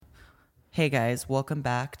Hey guys, welcome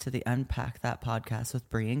back to the Unpack That podcast with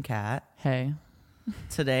Bree and Kat. Hey.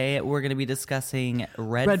 Today we're going to be discussing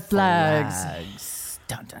red flags.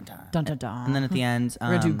 Dun, dun, dun. Dun, dun, dun. And then at the end,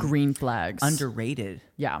 we're going to do green flags. Underrated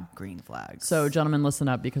Yeah. green flags. So gentlemen, listen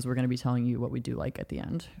up because we're going to be telling you what we do like at the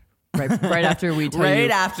end. Right after we tell you.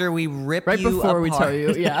 Right after we rip right you before apart. we tell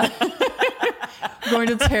you. Yeah. We're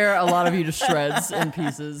going to tear a lot of you to shreds and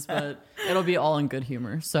pieces, but it'll be all in good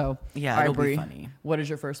humor. So Yeah, all right, it'll Bree, be funny. What is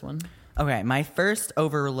your first one? Okay, my first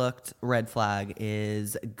overlooked red flag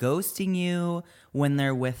is ghosting you when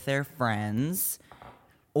they're with their friends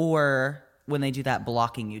or when they do that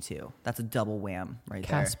blocking you too. That's a double wham right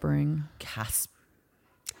Caspering. there.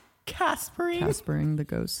 Caspering? Caspering the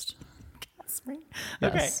ghost. Caspering?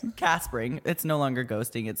 Yes. Okay, caspering. It's no longer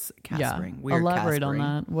ghosting, it's caspering. Yeah. Weird Elaborate caspering.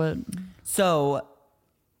 on that. What? So,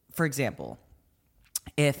 for example,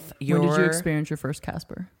 if you're... When did you experience your first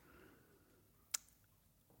Casper?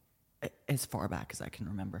 As far back as I can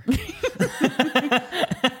remember.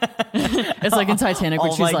 It's like in Titanic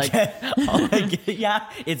when she's like... yeah,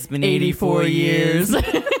 it's been 84 years.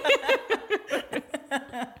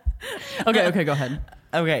 Okay, go ahead.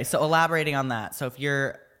 Okay, so elaborating on that. So if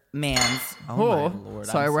your man's... Oh, my Lord.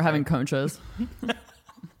 Sorry, we're having conchas.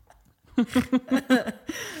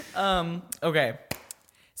 Okay.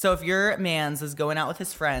 So if your man's is going out with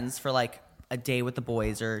his friends for like a day with the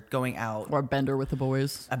boys or going out... Or a bender with the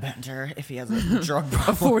boys. A bender if he has a drug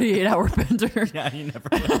problem. A 48-hour bender. Yeah, you never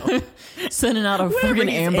know. Sending out a Whatever fucking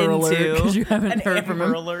he's Amber Alert into, because you haven't an heard from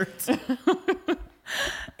Amber him. Alert.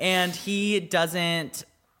 And he doesn't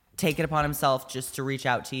take it upon himself just to reach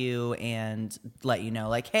out to you and let you know,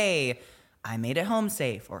 like, hey, I made it home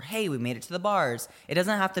safe, or hey, we made it to the bars. It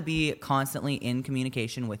doesn't have to be constantly in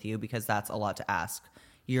communication with you because that's a lot to ask.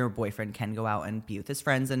 Your boyfriend can go out and be with his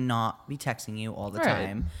friends and not be texting you all the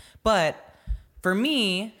time. But for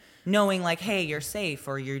me, knowing like, hey, you're safe,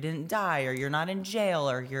 or you didn't die, or you're not in jail,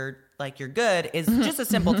 or you're good is just a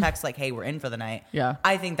simple text like, hey, we're in for the night. Yeah.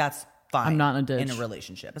 I think that's fine. I'm not in a ditch. In a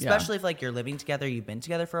relationship, especially if like you're living together, you've been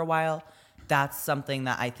together for a while. That's something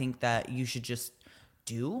that I think that you should just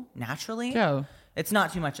do naturally. Yeah. It's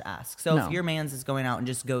not too much to ask. So No. if your man's is going out and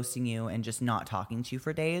just ghosting you and just not talking to you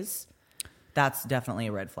for days, that's definitely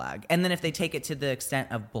a red flag. And then if they take it to the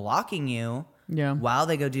extent of blocking you while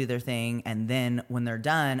they go do their thing, and then when they're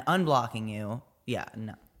done, unblocking you,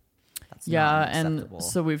 no. That's not acceptable. And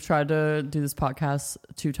so we've tried to do this podcast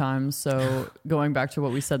 2 times. So going back to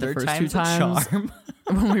what we said the first 2 times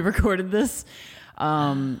when we recorded this,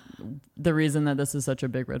 the reason that this is such a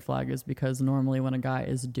big red flag is because normally when a guy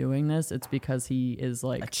is doing this, it's because he is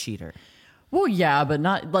like a cheater. Well, yeah, but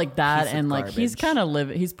not like that. Piece of And like, he's garbage. kind of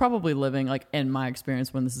living, he's probably living, like in my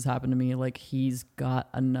experience when this has happened to me, like he's got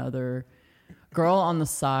another girl on the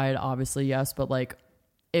side, obviously, yes. But like,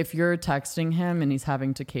 if you're texting him and he's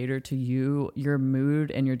having to cater to you, your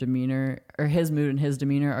mood and your demeanor, or his mood and his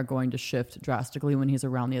demeanor, are going to shift drastically when he's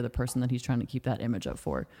around the other person that he's trying to keep that image up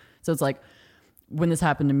for. So it's like, when this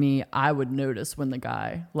happened to me, I would notice when the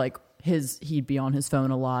guy, like he'd be on his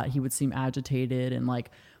phone a lot. He would seem agitated and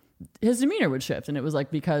like, his demeanor would shift. And it was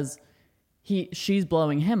like, because she's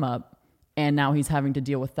blowing him up and now he's having to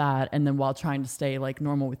deal with that. And then while trying to stay like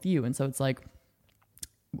normal with you. And so it's like,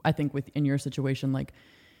 I think in your situation, like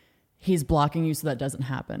he's blocking you so that doesn't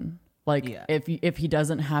happen. Like if he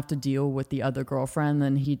doesn't have to deal with the other girlfriend,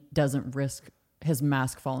 then he doesn't risk his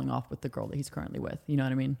mask falling off with the girl that he's currently with. You know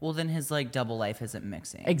what I mean? Well, then his like double life isn't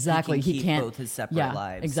mixing. Exactly. He can't keep both his separate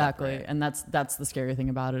lives. Exactly. Separate. And that's the scary thing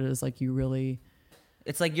about it is like you really...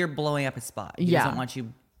 It's like you're blowing up his spot. He doesn't want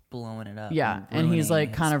you blowing it up. Yeah. And he's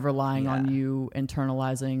like kind of relying Yeah. on you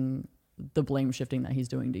internalizing the blame shifting that he's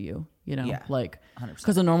doing to you, you know? Yeah, like, 100%.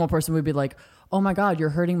 because a normal person would be like, oh my God, you're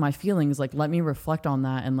hurting my feelings. Like, let me reflect on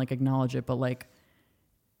that and like acknowledge it. But like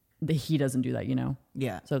he doesn't do that, you know?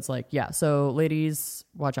 Yeah. So it's like, yeah. So ladies,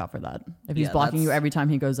 watch out for that. If he's blocking you every time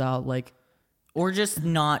he goes out, like, or just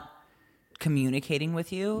not communicating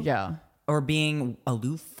with you. yeah. Or being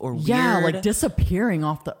aloof or weird. Yeah, like disappearing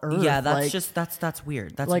off the earth. Yeah, that's like, just that's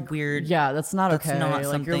weird. That's like weird. Yeah, that's not okay. Not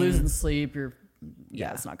like you're losing sleep.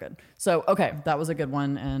 Yeah, it's not good. So okay, that was a good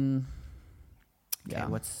one. And okay,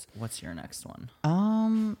 what's your next one?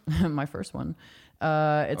 my first one.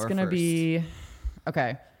 It's gonna be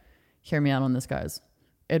okay. Hear me out on this, guys.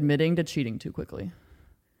 Admitting to cheating too quickly.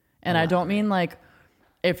 And I don't mean like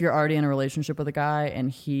if you're already in a relationship with a guy and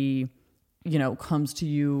he comes to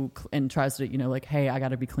you and tries to, like, hey, I got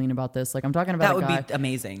to be clean about this. Like, I'm talking about that would be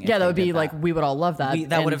amazing. Yeah, that would be like, we would all love that.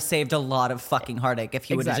 That would have saved a lot of fucking heartache if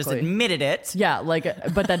he would have just admitted it. Yeah, like,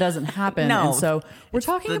 but that doesn't happen. No, and so we're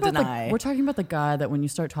talking about the guy that when you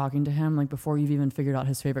start talking to him, like before you've even figured out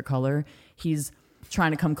his favorite color, he's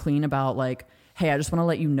trying to come clean about like, hey, I just want to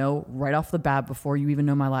let you know right off the bat before you even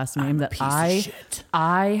know my last name that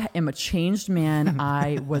I am a changed man.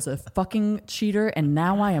 I was a fucking cheater and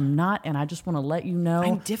now I am not. And I just want to let you know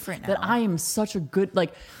I'm different now. That I am such a good,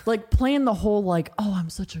 like playing the whole like, oh, I'm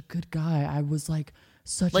such a good guy. I was like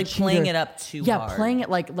such a cheater. Playing it up too hard. Yeah, playing it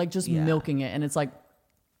like just milking it. And it's like,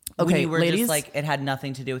 okay, when you were ladies, just like, it had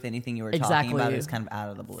nothing to do with anything you were talking about. It was kind of out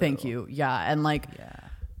of the blue. Thank you. Yeah. And like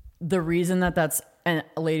the reason that's, and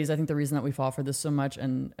ladies, I think the reason that we fall for this so much,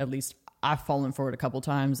 and at least I've fallen for it a couple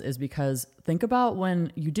times, is because think about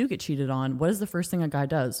when you do get cheated on, what is the first thing a guy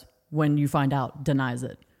does when you find out? Denies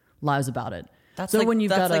it, lies about it. That's so like, when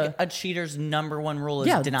you've got like a cheater's number one rule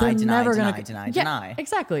is deny.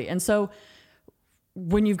 Exactly. And so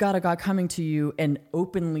when you've got a guy coming to you and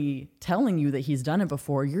openly telling you that he's done it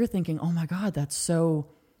before, you're thinking, oh my God, that's so...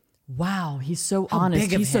 wow, he's so honest.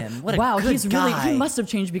 Big of he's him. What a good he's guy. Really, he must have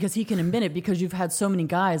changed because he can admit it, because you've had so many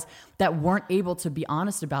guys that weren't able to be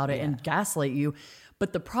honest about it and gaslight you.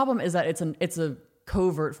 But the problem is that it's a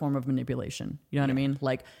covert form of manipulation. You know what I mean?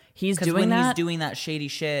 Like he's doing that. He's doing that shady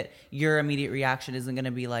shit, your immediate reaction isn't going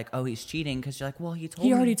to be like, oh, he's cheating, because you're like, well, he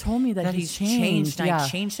already told me that he's changed. I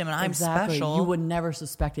changed him and I'm special. You would never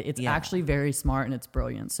suspect it. It's actually very smart and it's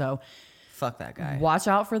brilliant. So fuck that guy. Watch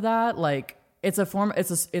out for that. Like, it's a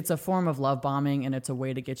form of love bombing, and it's a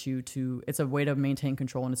way to get you to, it's a way to maintain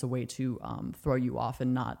control, and it's a way to throw you off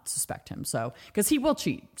and not suspect him. So, because he will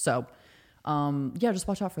cheat. So, just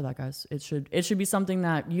watch out for that, guys. It should be something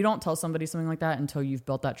that you don't tell somebody something like that until you've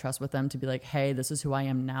built that trust with them to be like, hey, this is who I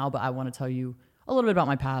am now, but I want to tell you a little bit about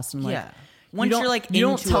my past. And like, once you're like, you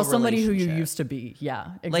don't tell somebody who you used to be.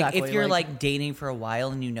 Yeah, exactly. Like if you're like dating for a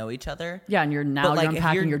while and you know each other. Yeah, and you're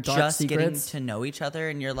unpacking your dark just secrets. Getting to know each other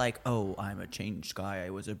and you're like, oh, I'm a changed guy. I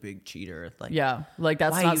was a big cheater. Like, yeah, like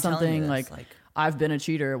that's not something like I've been a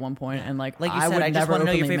cheater at one point, and like you said, I just want to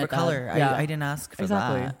know your favorite color. Yeah. I didn't ask for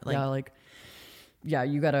that. Like,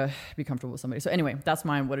 you gotta be comfortable with somebody. So anyway, that's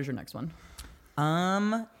mine. What is your next one?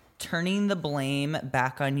 Turning the blame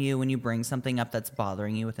back on you when you bring something up that's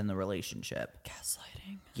bothering you within the relationship.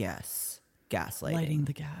 Gaslighting. Yes. Gaslighting. Lighting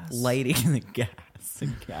the gas. Lighting the gas. A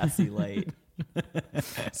gassy light.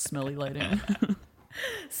 Smelly lighting.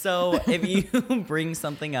 So if you bring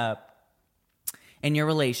something up in your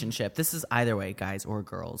relationship, this is either way, guys or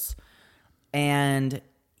girls, and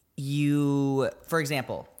you, for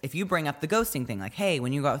example, if you bring up the ghosting thing, like, hey,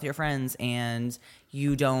 when you go out with your friends and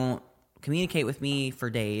you don't communicate with me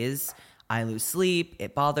for days, I lose sleep,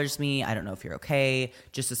 it bothers me, I don't know if you're okay,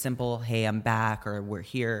 just a simple, hey, I'm back, or we're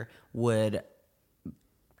here, would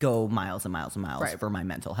go miles and miles and miles for my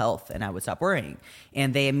mental health, and I would stop worrying.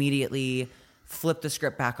 And they immediately flip the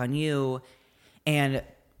script back on you and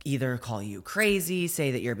either call you crazy,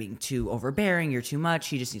 say that you're being too overbearing, you're too much,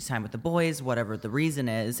 he just needs time with the boys, whatever the reason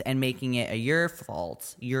is, and making it your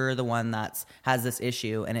fault. You're the one that has this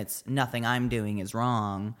issue, and it's nothing I'm doing is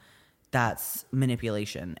wrong. That's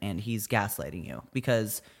manipulation, and he's gaslighting you.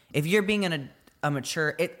 Because if you're being a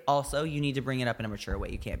mature, you need to bring it up in a mature way.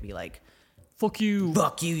 You can't be like, fuck you,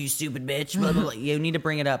 you stupid bitch. Blah, blah, blah. You need to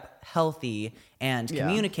bring it up healthy and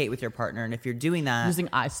communicate with your partner. And if you're doing that, using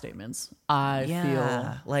I statements, I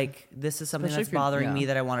feel like this is something that's bothering me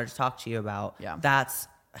that I wanted to talk to you about. Yeah. That's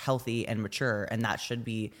healthy and mature, and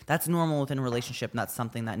that's normal within a relationship, and that's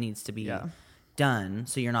something that needs to be done,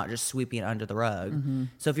 so you're not just sweeping it under the rug. Mm-hmm.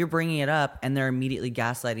 So if you're bringing it up and they're immediately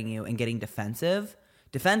gaslighting you and getting defensive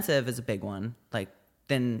is a big one. Like,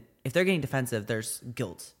 then if they're getting defensive, there's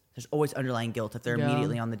guilt. There's always underlying guilt. If they're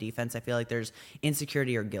immediately on the defense, I feel like there's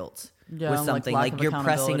insecurity or guilt with something. Like you're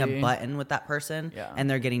pressing a button with that person and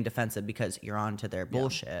they're getting defensive because you're onto their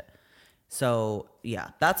bullshit. So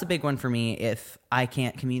that's a big one for me. If I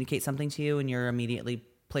can't communicate something to you and you're immediately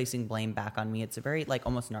placing blame back on me, it's a very like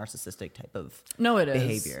almost narcissistic type of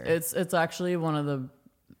behavior. It's actually one of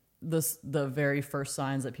the very first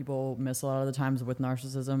signs that people miss a lot of the times with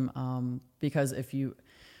narcissism, because if you,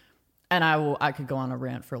 and I could go on a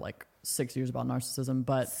rant for like 6 years about narcissism,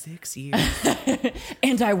 but 6 years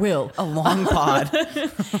and I will, a long pod.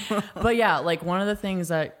 But yeah, like one of the things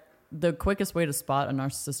that the quickest way to spot a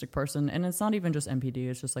narcissistic person, and it's not even just NPD,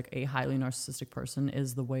 it's just like a highly narcissistic person,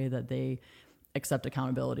 is the way that they accept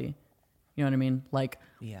accountability. You know what I mean? Like,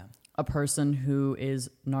 a person who is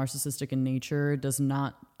narcissistic in nature does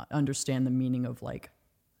not understand the meaning of like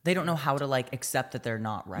They don't know how to like accept that they're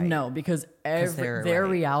not right. No, because their right.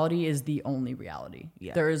 reality is the only reality.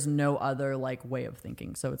 Yeah. There is no other like way of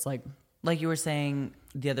thinking. So it's like you were saying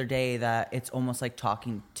the other day that it's almost like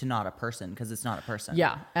talking to not a person because it's not a person.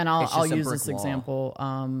 Yeah, and I'll use this wall. example.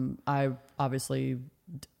 I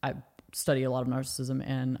study a lot of narcissism,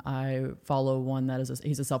 and I follow one that is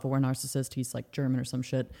he's a self-aware narcissist. He's like German or some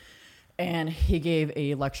shit, and he gave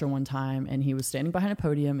a lecture one time, and he was standing behind a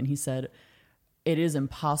podium, and he said, "It is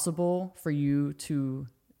impossible for you to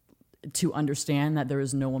understand that there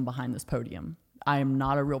is no one behind this podium. I am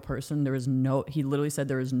not a real person. He literally said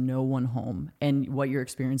there is no one home. And what you're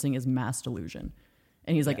experiencing is mass delusion."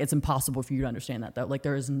 And he's like, it's impossible for you to understand that. Like,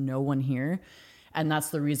 there is no one here. And that's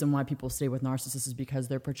the reason why people stay with narcissists, is because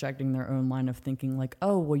they're projecting their own line of thinking like,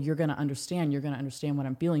 oh, well, you're going to understand. You're going to understand what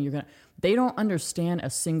I'm feeling. They don't understand a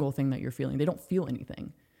single thing that you're feeling. They don't feel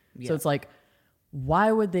anything. Yeah. So it's like,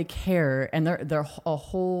 why would they care? And the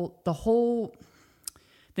whole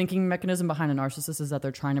thinking mechanism behind a narcissist is that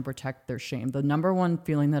they're trying to protect their shame. The number one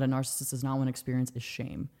feeling that a narcissist does not want to experience is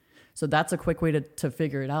shame. So that's a quick way to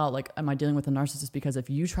figure it out. Like, am I dealing with a narcissist? Because if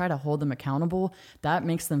you try to hold them accountable, that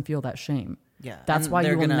makes them feel that shame. Yeah. That's why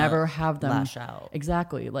you will never have them lash out.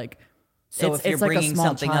 Exactly. Like, so if you're bringing like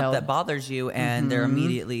something up that bothers you and they're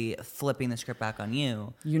immediately flipping the script back on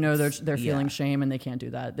you, they're feeling shame, and they can't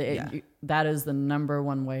do that. That is the number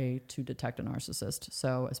one way to detect a narcissist.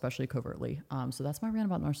 So especially covertly. So that's my rant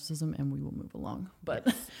about narcissism, and we will move along. But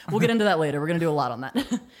we'll get into that later. We're going to do a lot on that.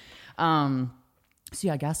 So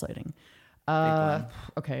yeah, gaslighting.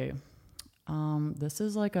 Okay. This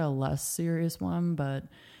is like a less serious one, but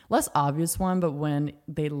less obvious one. But when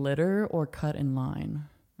they litter or cut in line.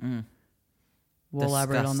 We'll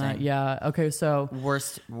elaborate on that. Yeah. Okay. So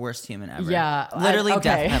worst human ever. Yeah. Literally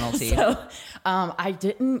death penalty. So, I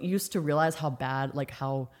didn't used to realize how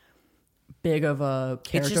big of a character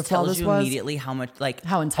flaw this was. It just tells you immediately how much, like,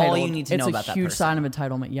 how entitled. all you need to know about that person. It's a huge sign of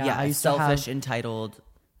entitlement. Yeah. Yeah. I used selfish, to have, entitled.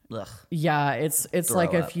 Ugh. Yeah. It's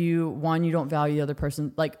like up. if you don't value the other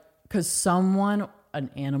person, like, because someone,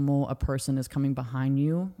 an animal, a person is coming behind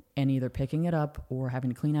you and either picking it up or having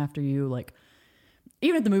to clean after you, like.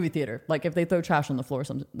 Even at the movie theater, like if they throw trash on the floor or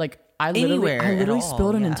something, like I literally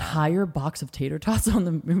spilled an entire box of tater tots on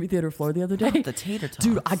the movie theater floor the other day. The tater tots.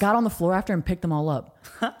 Dude, I got on the floor after and picked them all up.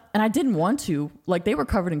 And I didn't want to. Like, they were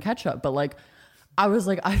covered in ketchup, but like, I was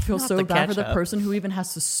like, I feel so bad for the person who even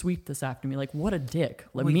has to sweep this after me. Like, what a dick.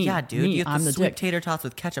 Like, yeah, dude, you have to sweep tater tots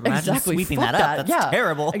with ketchup. Imagine sweeping that up. That's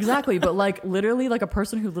terrible. Exactly. But like, literally, like a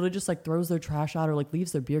person who literally just like throws their trash out or like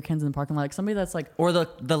leaves their beer cans in the parking lot. Like somebody that's like, or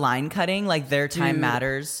the line cutting, like their time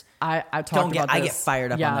matters. I talked about this. I get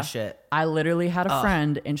fired up on the shit. I literally had a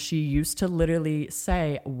friend, and she used to literally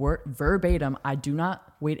say verbatim, "I do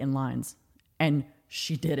not wait in lines," and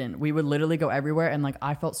she didn't. We would literally go everywhere, and like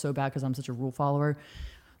I felt so bad because I'm such a rule follower.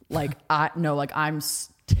 Like I'm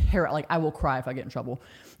terrible. Like I will cry if I get in trouble,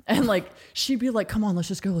 and like she'd be like, "Come on, let's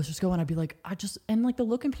just go," and I'd be like, and like the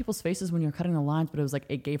look in people's faces when you're cutting the lines, but it was like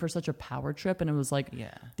it gave her such a power trip, and it was like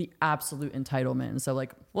the absolute entitlement. And so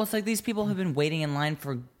like, well, it's like these people have been waiting in line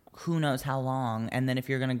for who knows how long, and then if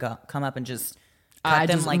you're gonna come up and just cut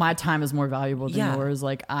them, like, my time is more valuable than yours.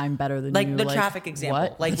 Like I'm better than like you. The traffic example.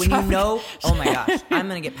 What? Like when you know, oh my gosh, I'm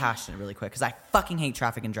gonna get passionate really quick because I fucking hate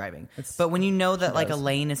traffic and driving. But when you know that like a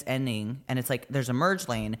lane is ending and it's like there's a merge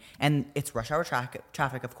lane and it's rush hour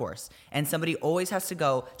traffic, of course, and somebody always has to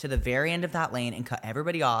go to the very end of that lane and cut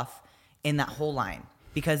everybody off in that whole line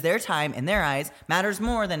because their time in their eyes matters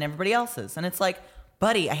more than everybody else's, and it's like,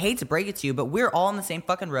 buddy, I hate to break it to you, but we're all on the same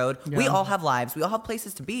fucking road. Yeah. We all have lives. We all have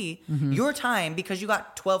places to be. Mm-hmm. Your time, because you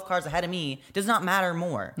got 12 cars ahead of me, does not matter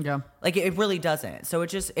more. Yeah. Like, it really doesn't. So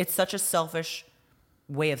it's such a selfish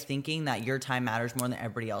way of thinking that your time matters more than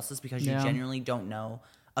everybody else's because you genuinely don't know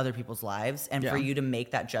other people's lives. And for you to make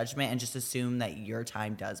that judgment and just assume that your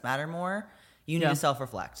time does matter more, you need to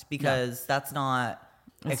self-reflect because that's not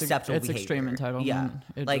acceptable behavior. It's extreme entitlement.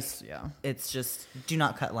 Yeah. It's just, do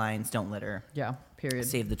not cut lines, don't litter. Yeah. Period.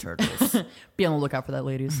 Save the turtles. Be on the lookout for that,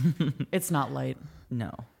 ladies. It's not light.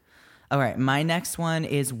 No. All right. My next one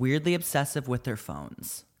is weirdly obsessive with their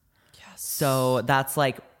phones. Yes. So that's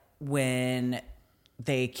like when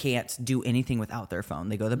they can't do anything without their phone.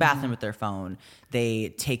 They go to the bathroom with their phone. They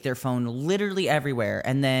take their phone literally everywhere.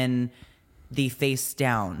 And then the face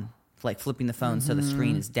down, like flipping the phone so the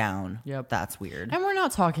screen is down. Yep. That's weird. And we're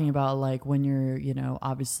not talking about like when you're,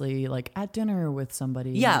 obviously like at dinner with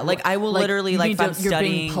somebody. Yeah, like I will literally, like if I'm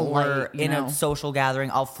studying polite, or in a social gathering,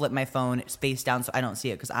 I'll flip my phone face down so I don't see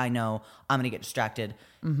it because I know I'm going to get distracted.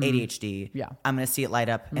 ADHD. Yeah. I'm going to see it light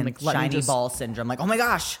up and like, shiny ball syndrome. Like, oh my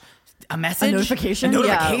gosh, A message? A notification?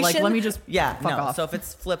 Yeah, like, let me just fuck off. So if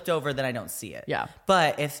it's flipped over, then I don't see it. Yeah.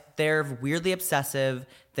 But if they're weirdly obsessive,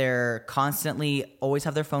 they're constantly always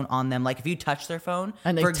have their phone on them. Like if you touch their phone,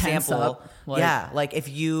 and they for tense example, up, like if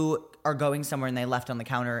you are going somewhere and they left on the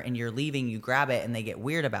counter and you're leaving, you grab it and they get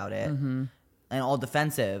weird about it. And all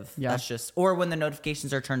defensive. Yeah. That's just, or when the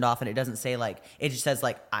notifications are turned off and it doesn't say like, it just says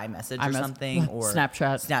like iMessage or something, or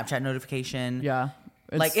Snapchat notification. Yeah.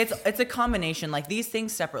 It's a combination. Like these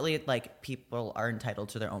things separately, like people are entitled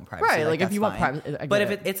to their own privacy. Right. Like if you want privacy, but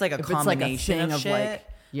if it's like a combination of shit,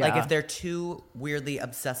 yeah. like if they're too weirdly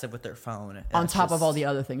obsessive with their phone, on top of all the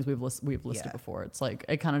other things we've listed before, it's like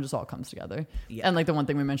it kind of just all comes together. Yeah. And like the one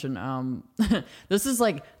thing we mentioned, this is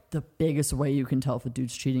like the biggest way you can tell if a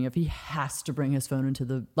dude's cheating, if he has to bring his phone into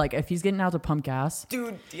the, like if he's getting out to pump gas.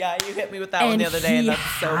 Dude, yeah, you hit me with that one the other day, and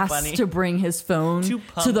that's so funny. He has to bring his phone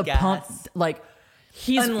to the pump, like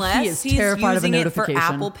unless he's terrified of a using notification. it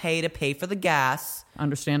for Apple Pay to pay for the gas.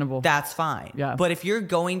 Understandable. That's fine. Yeah. But if you're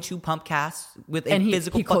going to pump gas with a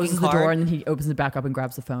physical he closes fucking the door card, and then he opens it back up and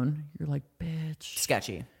grabs the phone, you're like, bitch.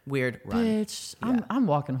 Sketchy. Weird. Run. Bitch. I'm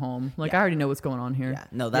walking home. Like I already know what's going on here. Yeah.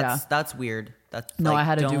 No, that's weird. That's no, I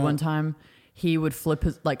had to do one time. He would flip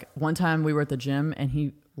his, like one time we were at the gym and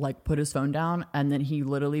he like put his phone down and then he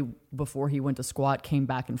literally, before he went to squat, came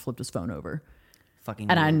back and flipped his phone over. Fucking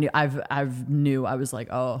and weird. I knew, I was like,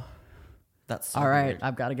 oh, that's so all right. weird.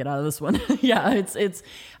 I've got to get out of this one. Yeah. It's,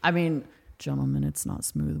 I mean, gentlemen, it's not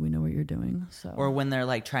smooth. We know what you're doing. So, or when they're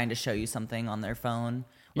like trying to show you something on their phone.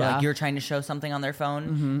 Or Yeah. like you're trying to show something on their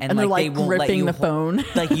phone, and they're like they won't let gripping you the phone.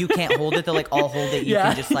 Like you can't hold it. They're like, I'll hold it. You Yeah.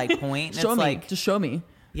 can just like point. And Show it's me. like, Just show me.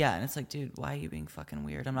 yeah, and it's like, dude, why are you being fucking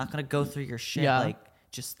weird? I'm not gonna go through your shit. Yeah. Like,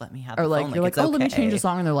 just let me have. Or the like phone. you're like, it's oh, let me change the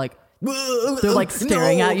song, and they're like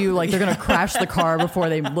staring No. at you, like they're gonna crash the car before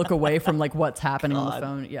they look away from like what's happening on the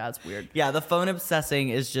phone. Yeah, it's weird. Yeah, the phone obsessing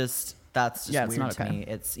is just that's just Yeah, it's weird not to okay. me.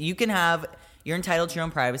 It's you can have. You're entitled to your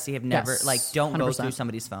own privacy. Have never Yes, like don't go 100%. through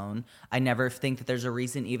somebody's phone. I never think that there's a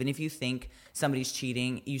reason. Even if you think somebody's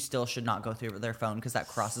cheating, you still should not go through their phone because that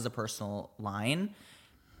crosses a personal line.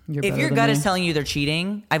 If your gut is telling you they're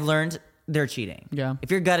cheating, I've learned they're cheating. Yeah.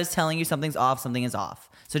 If your gut is telling you something's off, something is off.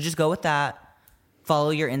 So just go with that.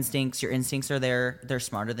 Follow your instincts. Your instincts are there. They're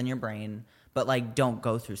smarter than your brain. But like, don't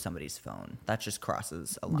go through somebody's phone. That just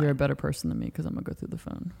crosses a line. You're a better person than me because I'm gonna go through the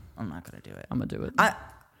phone. I'm not gonna do it. I'm gonna do it.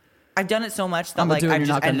 I've done it so much that I'ma like do it, I you're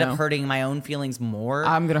just not gonna ended up know. hurting my own feelings more.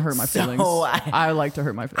 I'm gonna hurt my feelings. I like to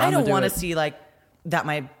hurt my feelings. I don't want to see like that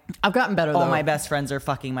I've gotten better all though. my best friends are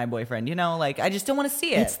fucking my boyfriend. You know, like I just don't want to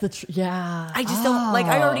see it. It's the yeah. I just don't like.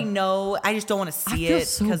 I already know. I just don't want to see feel it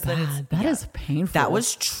so then it's bad. That is painful. That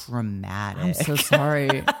was traumatic. I'm so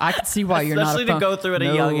sorry. I can see why you're not. Especially to go through at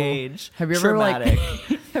a young age. Have you ever Traumatic.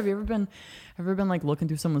 have you ever been like looking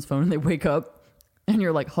through someone's phone and they wake up and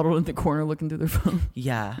you're like huddled in the corner looking through their phone?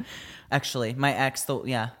 Yeah, actually, my ex.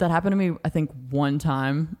 That happened to me. I think one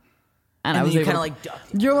time, and I was you able. kind of like.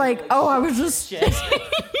 You're like, oh, I was just. You're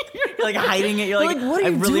like hiding it. You're like, what are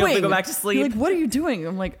you I really doing? have to go back to sleep. You're like, what are you doing?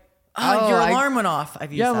 I'm like, oh, your alarm went off.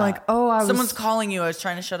 I've used that. I'm like, oh, someone's calling you. I was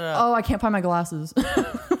trying to shut it up. Oh, I can't find my glasses.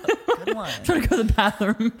 Good one. Trying to go to the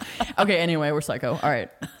bathroom. Okay, anyway, we're psycho. All right,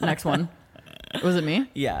 next one. Was it me?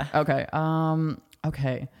 Yeah. Okay.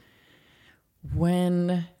 Okay.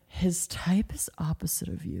 When his type is opposite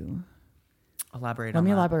of you. Elaborate Let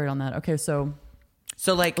me elaborate on that. Okay, so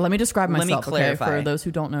like, let me describe myself. Let me clarify. Okay, for those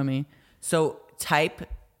who don't know me. So type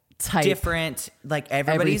different, like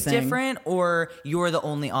everybody's everything. different, or you're the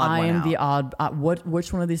only odd one I am out? the odd.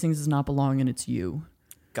 Which one of these things does not belong, and it's you.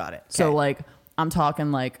 Got it. So Okay. like I'm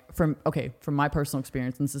talking like from my personal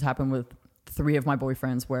experience, and this has happened with 3 of my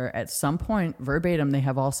boyfriends, where at some point verbatim they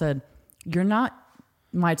have all said, "You're not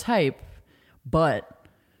my type," but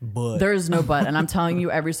there is no but. And I'm telling you,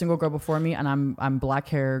 every single girl before me, and I'm black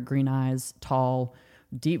hair, green eyes, tall,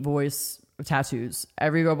 deep voice, tattoos.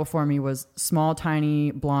 Every girl before me was small, tiny,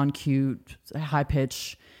 blonde, cute, high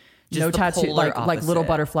pitch, Just no the tattoo, polar like little opposite.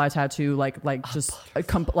 butterfly tattoo, like just like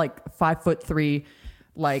 5'3",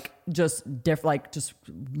 like just like just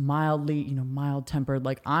mildly, mild tempered.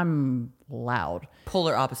 Like I'm loud.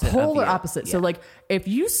 Polar opposite. of you. Opposite. Yeah. So like if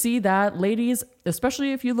you see that, ladies,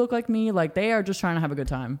 especially if you look like me, like they are just trying to have a good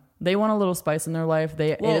time. They want a little spice in their life.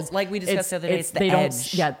 Like we discussed the other day, it's the they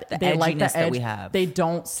edge. they like the edginess that edge. we have. They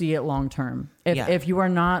don't see it long term. Yeah. If you are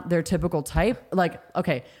not their typical type, like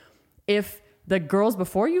okay, if the girls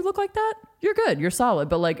before you look like that, you're good, you're solid.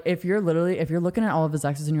 But like if you're looking at all of his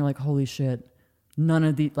exes and you're like, holy shit, none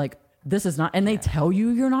of the like this is not, and they tell you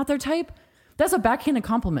you're not their type, that's a backhanded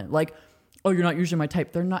compliment. Like oh, you're not usually my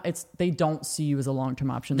type. They're not. They don't see you as a long term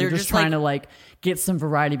option. They're just like, trying to like get some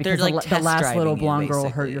variety because like the last little blonde girl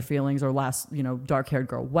basically hurt your feelings, or last dark haired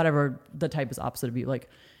girl, whatever the type is opposite of you. Like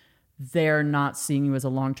they're not seeing you as a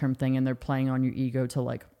long term thing, and they're playing on your ego to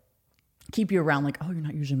like keep you around. Like, oh, you're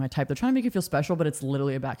not usually my type. They're trying to make you feel special, but it's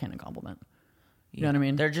literally a backhanded compliment. You know what I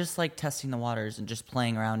mean? They're just like testing the waters and just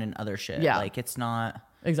playing around in other shit. Yeah, like it's not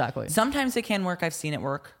exactly. Sometimes it can work. I've seen it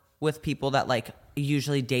work with people that like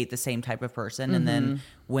usually date the same type of person, and then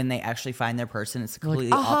when they actually find their person, it's completely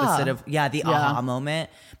like, opposite of aha moment.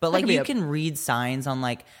 But like you can read signs on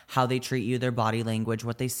like how they treat you, their body language,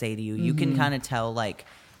 what they say to you. You can kind of tell like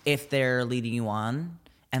if they're leading you on,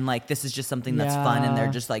 and like this is just something that's fun, and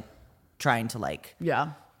they're just like trying to like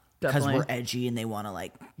because we're edgy and they want to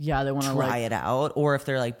like they want to try it out, or if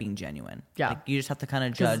they're like being genuine. Yeah, like, you just have to kind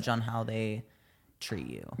of judge on how they treat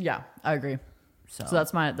you. Yeah, I agree. So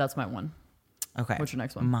that's my one. Okay. What's your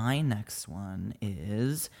next one? My next one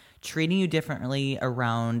is treating you differently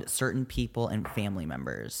around certain people and family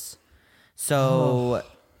members. So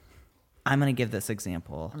I'm going to give this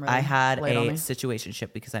example. I had a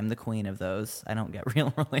situationship because I'm the queen of those. I don't get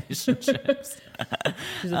real relationships.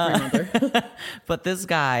 She's a 3-monther. But this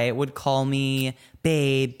guy would call me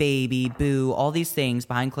babe, baby, boo, all these things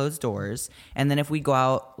behind closed doors. And then if we go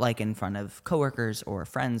out like in front of coworkers or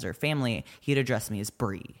friends or family, he'd address me as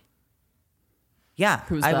Bree. Yeah.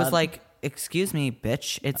 I was like, excuse me,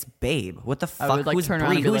 bitch, it's Babe. What the fuck? Would, like, Who's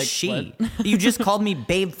Bree? Who's she? You just called me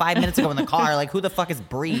Babe 5 minutes ago in the car. Like, who the fuck is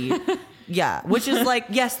Bree? Yeah. Which is like,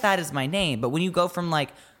 yes, that is my name. But when you go from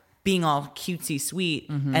like being all cutesy sweet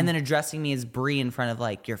and then addressing me as Bree in front of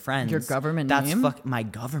like your friends. Your government name? That's my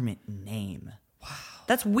government name. Wow.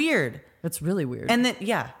 That's weird. That's really weird. And then,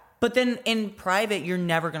 but then in private, you're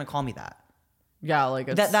never going to call me that. Yeah, like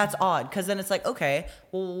that's odd, because then it's like, okay,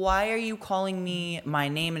 well, why are you calling me my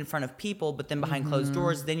name in front of people, but then behind closed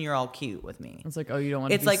doors, then you're all cute with me? It's like, oh, you don't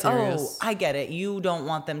want to be serious. Oh, I get it. You don't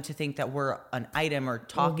want them to think that we're an item or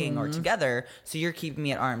talking or together, so you're keeping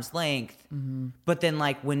me at arm's length. But then,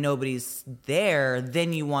 like, when nobody's there,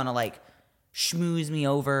 then you want to, like, schmooze me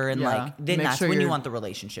over, and, like, then that's when you want the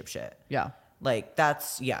relationship shit. Yeah. Like,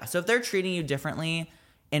 that's, So if they're treating you differently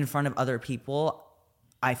in front of other people,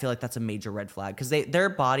 I feel like that's a major red flag, because their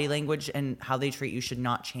body language and how they treat you should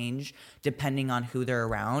not change depending on who they're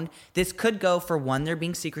around. This could go for one, they're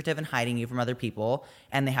being secretive and hiding you from other people,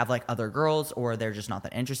 and they have like other girls, or they're just not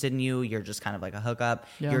that interested in you. You're just kind of like a hookup.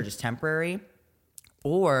 Yeah. You're just temporary.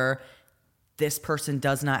 Or this person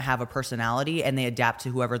does not have a personality and they adapt to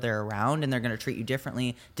whoever they're around, and they're going to treat you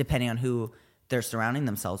differently depending on who they're surrounding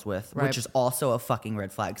themselves with, which is also a fucking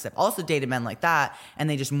red flag. Because I've also dated men like that, and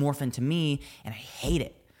they just morph into me, and I hate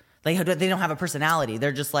it. Like, they don't have a personality.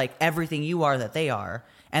 They're just like everything you are that they are,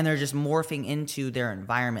 and they're just morphing into their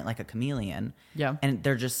environment like a chameleon. Yeah. And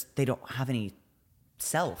they don't have any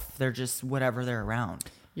self. They're just whatever they're around.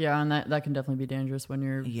 Yeah, and that can definitely be dangerous when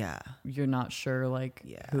you're not sure like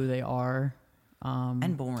who they are.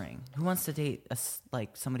 And boring. Who wants to date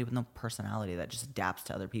somebody with no personality that just adapts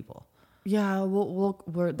to other people? Yeah,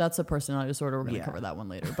 that's a personality disorder. We're going to cover that one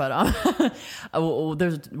later, but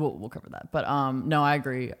we'll cover that. But no, I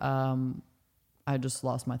agree. I just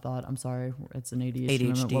lost my thought. I'm sorry. It's an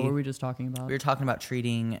ADHD. What were we just talking about? We were talking about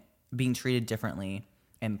being treated differently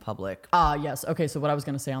in public. Yes. Okay. So what I was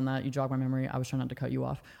going to say on that, you jogged my memory. I was trying not to cut you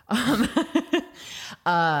off.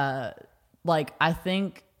 Like I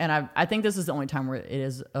think this is the only time where it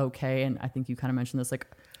is okay, and I think you kind of mentioned this, like.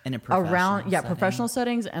 In a professional setting. Professional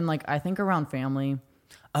settings, and like I think around family.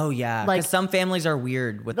 Oh yeah, like some families are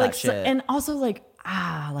weird with that shit. And also like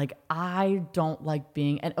I don't like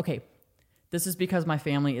being, and okay, this is because my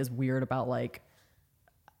family is weird about like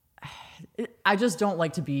I just don't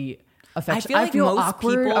like to be affectionate. I feel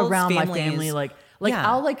awkward around my family, like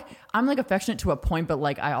I'm like affectionate to a point, but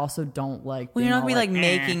like I also don't like. Well, you're not gonna be like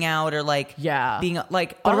making out or like being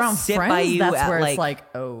like. But I'll around sit friends, by you that's at where like, it's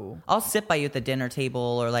like, oh, I'll sit by you at the dinner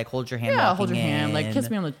table or like hold your hand. Yeah, hold your hand, like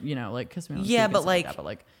kiss me on the, kiss me on the cheek. Yeah, but like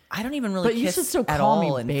I don't even really. But you should still call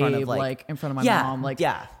me babe, in front of my mom, like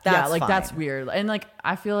that's like fine. That's weird. And like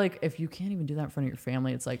I feel like if you can't even do that in front of your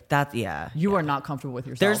family, it's like that. Yeah, you are not comfortable with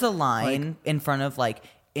yourself. There's a line in front of like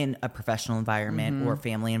in a professional environment or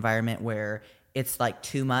family environment where it's like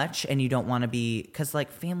too much and you don't want to be, because like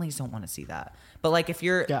families don't want to see that. But like if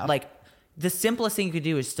you're like, the simplest thing you could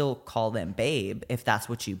do is still call them babe if that's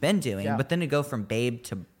what you've been doing. But then to go from babe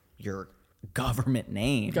to your government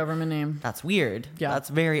name, that's weird. That's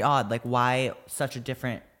very odd. Like why such a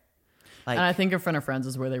different, like, and I think in front of friends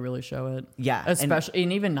is where they really show it. Yeah. Especially,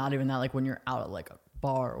 and even not even that, like when you're out at like a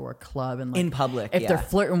bar or a club and like in public, if they're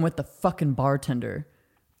flirting with the fucking bartender,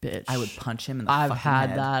 bitch. I would punch him in the I've fucking had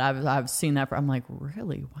head. that. I've seen that. I'm like,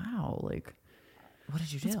 really? Wow. Like, What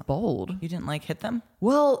did you do? it's bold. You didn't like hit them?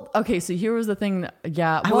 Well, okay. So here was the thing.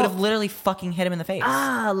 Yeah. I would have literally fucking hit him in the face.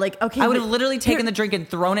 like, okay. I would have literally taken the drink and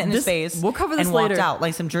thrown it in his face. We'll cover this and later. walked out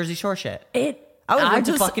like some Jersey Shore shit. I would have went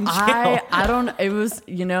to fucking jail. I don't, it was,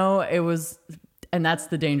 it was, and that's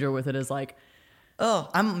the danger with it is like, Oh,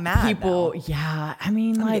 I'm mad. people, now. yeah. I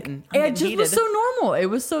mean, like, I'm it getting just was heated. so normal. It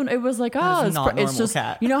was like, oh, is not it's normal, just,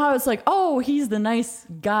 Kat. you know how it's like, oh, he's the nice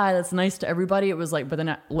guy that's nice to everybody. It was like, but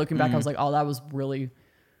then looking back, I was like, oh, that was really,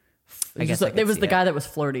 I guess I it could was see the it. guy that was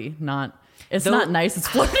flirty, not, it's not nice, it's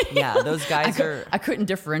flirty. Yeah, those guys are. I couldn't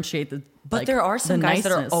differentiate the, But like, there are some the guys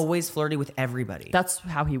that are niceness. always flirty with everybody. That's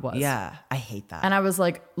how he was. Yeah, I hate that. And I was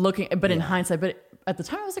like looking, but in hindsight, but at the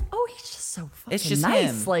time I was like, oh, he's just so fucking It's just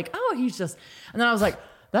nice. him. Like, oh, he's just, and then I was like,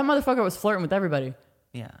 that motherfucker was flirting with everybody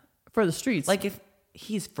yeah, for the streets. like if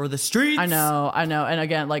he's for the streets. I know. And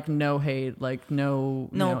again, like no hate, like no,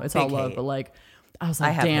 it's all big love, hate. but like, I was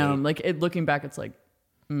like, have damn, hate. like looking back, it's like,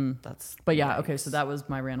 That's. but yeah. Okay. So that was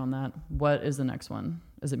my rant on that. What is the next one?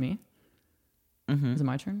 Is it me? Mm-hmm. Is it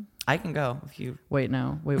my turn? I can go if you. Wait,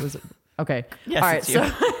 no. Wait, was it? Okay. Yes, all right. it's you.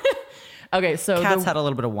 So, okay. So Cat's had a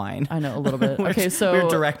little bit of wine. I know a little bit. Okay. So we're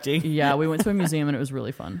directing. Yeah. We went to a museum and it was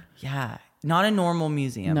really fun. Yeah, not a normal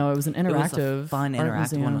museum. No, it was an interactive, It was a fun art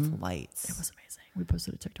interactive one museum. with lights. It was amazing. We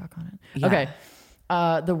posted a TikTok on it. Yeah.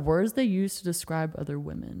 Okay. The words they use to describe other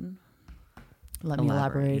women. Let me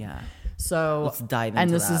elaborate. Yeah. So Let's dive and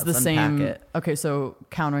into this that. is the Let's same. unpack it. Okay, so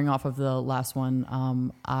countering off of the last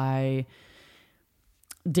one, I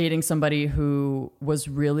dating somebody who was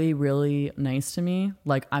really, really nice to me.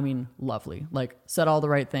 Like, I mean, lovely. Like, said all the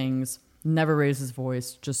right things. Never raised his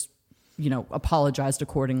voice. Just, apologized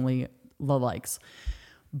accordingly. The likes.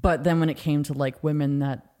 But then when it came to like women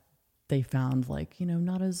that they found like,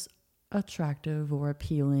 not as attractive or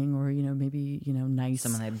appealing or, maybe, nice.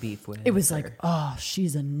 Someone I had beef with. It was like, oh,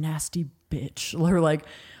 she's a nasty bitch. Or like,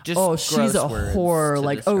 Just oh, she's a gross words whore. to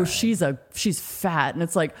Like, oh, describe. she's fat. And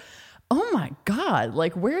it's like, oh my God,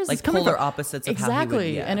 like where's Like this coming polar from? opposites of how he would-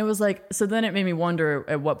 exactly. yeah. And it was like, so then it made me wonder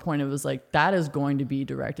at what point it was like, that is going to be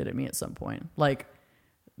directed at me at some point. Like,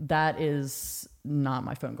 that is not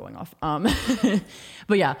my phone going off.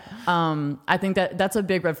 But yeah, I think that's a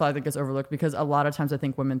big red flag that gets overlooked because a lot of times I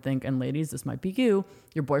think women think, and ladies, this might be you,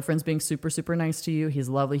 your boyfriend's being super, super nice to you. He's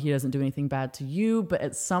lovely. He doesn't do anything bad to you. But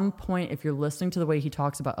at some point, if you're listening to the way he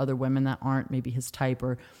talks about other women that aren't maybe his type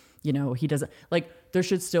or, he doesn't like, there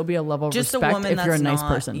should still be a level of Just a respect woman if you're a that's nice not-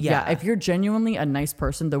 person. yeah. If you're genuinely a nice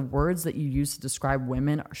person, the words that you use to describe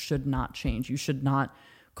women should not change. You should not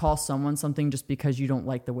call someone something just because you don't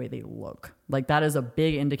like the way they look. Like that is a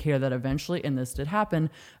big indicator that eventually, and this did happen,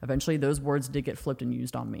 eventually those words did get flipped and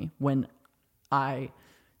used on me when I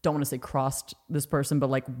don't want to say crossed this person, but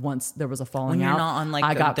like once there was a falling When you're out, not on, like,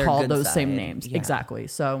 I got their called good those same side. names. Yeah. Exactly.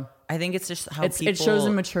 So I think it's just how it people shows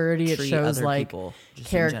immaturity. It treat shows other like people, just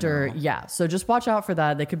in character. general. Yeah. So just watch out for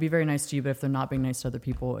that. They could be very nice to you, but if they're not being nice to other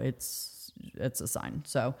people, it's a sign.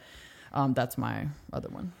 So that's my other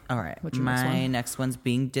one. All right. What's your next My one? next one's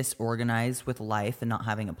being disorganized with life and not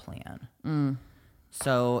having a plan.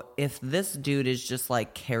 So if this dude is just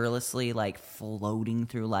like carelessly like floating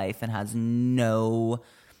through life and has no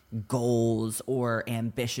goals or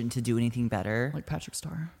ambition to do anything better, Like Patrick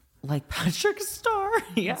Star. like Patrick Star,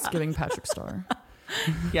 yeah, It's giving Patrick Star.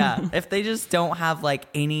 yeah. If they just don't have like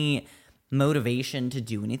any motivation to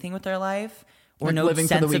do anything with their life or Like no living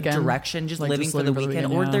for the sense of weekend. direction, just Like living just for the living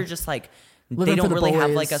weekend, or yeah. they're just like Living they for don't the really have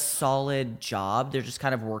boys. like a solid job. They're just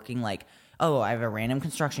kind of working like, oh, I have a random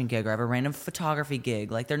construction gig or I have a random photography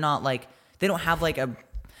gig. Like they're not like they don't have like a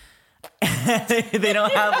they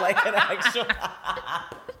don't have like an actual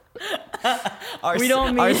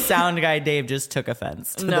our sound guy Dave just took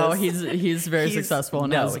offense to No, this. he's very successful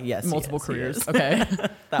and has multiple he careers. is. Okay.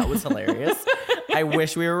 That was hilarious. I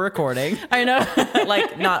wish we were recording. I know.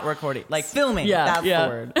 Like not recording, like filming. Yeah. That's yeah. the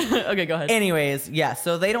word. Okay, go ahead. Anyways, yeah,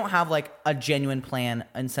 so they don't have like a genuine plan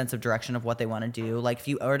and sense of direction of what they want to do. Like if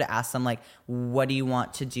you were to ask them like, what do you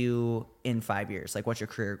want to do in 5 years? Like what's your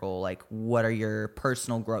career goal? Like what are your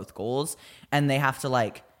personal growth goals? And they have to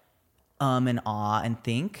like and ah and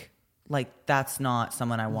think. Like that's not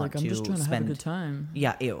someone I want Like I'm just trying to spend have a good time.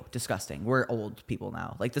 Yeah, ew, disgusting. We're old people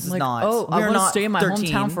now. Like this is Like, not oh, I we're want to not stay in my 13.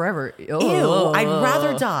 hometown forever. Ew, I'd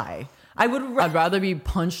rather die. I'd rather be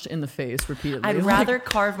punched in the face repeatedly. I'd Like, rather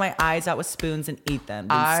carve my eyes out with spoons and eat them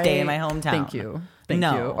than stay in my hometown. Thank you. Thank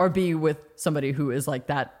No. you. Or be with somebody who is like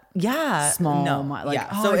that Yeah, small. no, Like, yeah.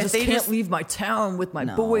 oh, So I if just they can't just leave my town with my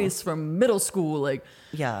No. boys from middle school. Like,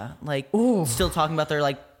 yeah, like Ooh. still talking about their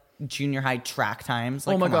like junior high track times.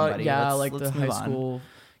 Like, oh my come on, God. buddy. Yeah, let's like move the high on. school.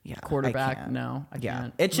 quarterback. No, I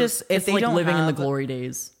can't. It's just if it's they like don't living in the have- glory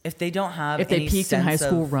days. If they don't have If they any peaked in high sense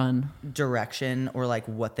school, of run. direction or like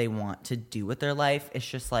what they want to do with their life, it's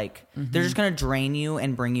just like Mm-hmm. they're just gonna drain you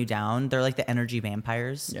and bring you down. They're like the energy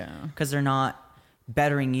vampires. Yeah. Because they're not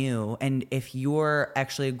bettering you. And if you're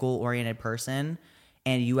actually a goal oriented person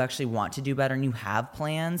and you actually want to do better and you have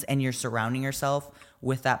plans and you're surrounding yourself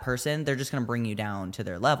with that person, they're just gonna bring you down to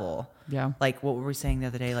their level. Yeah. Like what were we saying the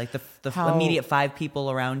other day? Like the How- immediate 5 people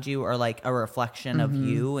around you are like a reflection of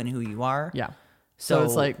you and who you are. Yeah. So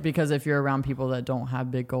it's like, because if you're around people that don't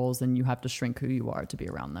have big goals, then you have to shrink who you are to be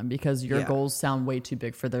around them, because your Yeah. goals sound way too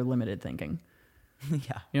big for their limited thinking. Yeah.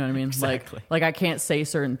 You know what I mean? Exactly. Like I can't say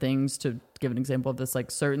certain things, to give an example of this,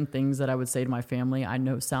 like certain things that I would say to my family, I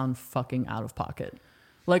know sound fucking out of pocket.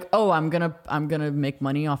 Like, oh, I'm going to make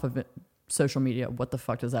money off of it, social media. What the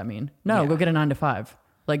fuck does that mean? No, Yeah. go get a 9 to 5.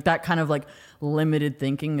 Like that kind of like limited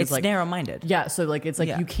thinking is It's like narrow-minded. Yeah, so like it's like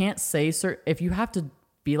Yeah. you can't say if you have to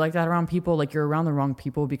be like that around people, like you're around the wrong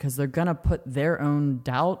people, because they're gonna put their own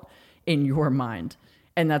doubt in your mind,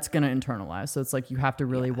 and that's gonna internalize. So it's like you have to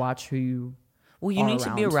really watch who you. Well, you are need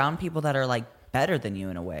to be around people that are like better than you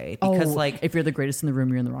in a way, because like if you're the greatest in the room,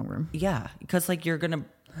 you're in the wrong room. yeah, because like you're gonna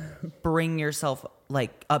bring yourself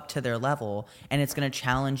like up to their level, and it's gonna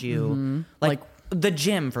challenge you. Like the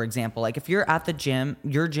gym, for example. Like if you're at the gym,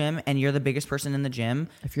 your gym, and you're the biggest person in the gym.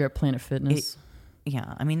 If you're at Planet Fitness.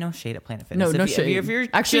 Yeah, I mean, no shade at Planet Fitness. No If shade. If you're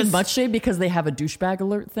actually just, much shade, because they have a douchebag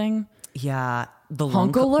alert thing. yeah, the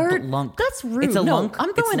Hunk lunk alert? the lunk. That's rude. It's a no, lunk. I'm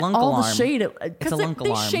it's throwing lunk all alarm. the shade It's a because lunk they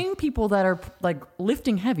alarm. shame people that are like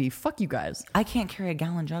lifting heavy. Fuck you guys. I can't carry a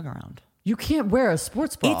gallon jug around. You can't wear a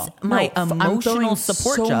sports bra. It's my I'm emotional throwing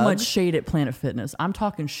support so jug. much shade at Planet Fitness. I'm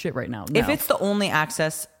talking shit right now. If No. it's the only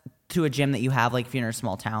access to a gym that you have, like if you're in a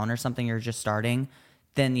small town or something, you're just starting,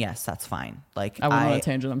 then yes, that's fine. Like I went on a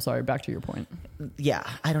tangent. I'm sorry. Back to your point. yeah,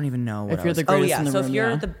 I don't even know what If you're else. the greatest in the so room, if you're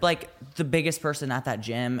yeah. the biggest person at that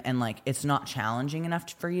gym and like it's not challenging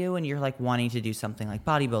enough for you and you're like wanting to do something like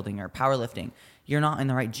bodybuilding or powerlifting, you're not in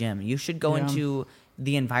the right gym. You should go Yeah. into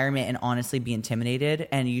the environment and honestly be intimidated,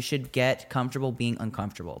 and you should get comfortable being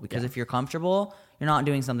uncomfortable, because Yeah. if you're comfortable, you're not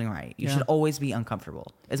doing something right. You Yeah. should always be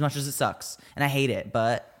uncomfortable, as much as it sucks. And I hate it,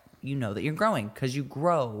 but you know that you're growing, because you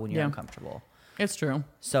grow when you're Yeah. uncomfortable. It's true.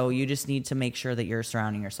 So you just need to make sure that you're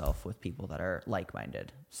surrounding yourself with people that are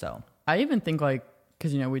like-minded. So I even think like,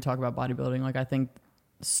 because we talk about bodybuilding. Like I think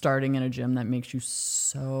starting in a gym that makes you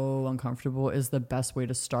so uncomfortable is the best way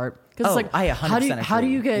to start. Because Oh, like, I how do 100%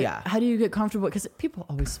 you agree. get Yeah. how do you get comfortable? Because people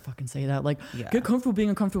always fucking say that, like, Yeah. get comfortable being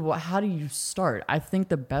uncomfortable. How do you start? I think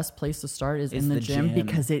the best place to start is in the gym,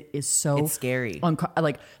 because it is so It's scary.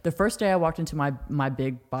 Like the first day I walked into my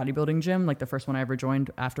big bodybuilding gym, like the first one I ever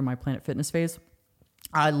joined after my Planet Fitness phase,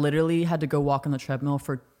 I literally had to go walk on the treadmill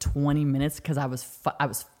for 20 minutes because I was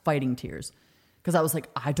fighting tears, because I was like,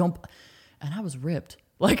 and I was ripped.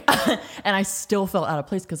 Like, and I still felt out of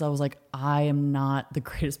place because I was like, I am not the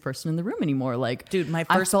greatest person in the room anymore. Like, Dude, my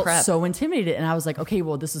I first felt prep- so intimidated, and I was like, okay,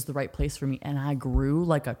 well, this is the right place for me. And I grew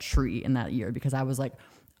like a tree in that year, because I was like,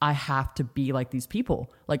 I have to be like these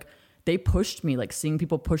people. Like, they pushed me, like seeing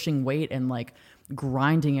people pushing weight and like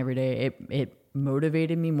grinding every day. It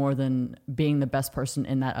motivated me more than being the best person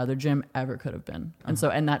in that other gym ever could have been. And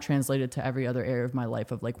so, and that translated to every other area of my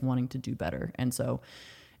life of like wanting to do better. And so,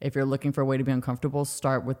 if you're looking for a way to be uncomfortable,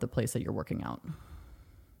 start with the place that you're working out.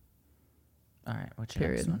 all right, what's your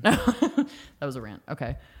Period. next one? That was a rant.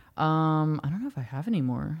 Okay. I don't know if I have any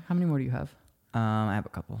more. How many more do you have? I have a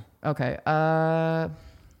couple. Okay.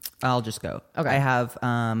 I'll just go. Okay. I have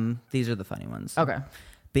these are the funny ones. Okay.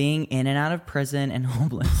 Being in and out of prison and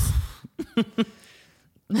homeless.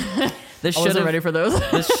 This I should wasn't have ready for those.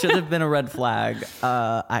 this should have been a red flag.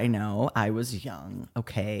 I know. I was young.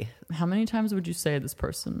 Okay. How many times would you say this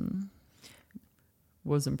person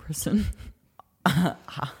was in prison?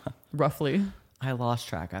 Roughly. I lost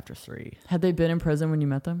track after 3. Had they been in prison when you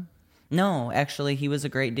met them? No, actually, he was a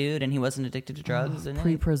great dude and he wasn't addicted to drugs. And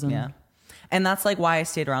pre-prison. Yeah. And that's like why I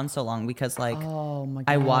stayed around so long, because like Oh my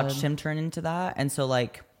God. I watched him turn into that. And so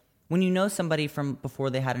like when you know somebody from before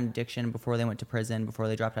they had an addiction, before they went to prison, before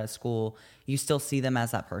they dropped out of school, you still see them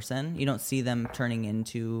as that person. You don't see them turning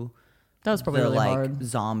into That was probably the really like hard.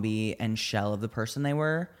 zombie and shell of the person they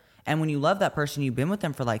were. And when you love that person, you've been with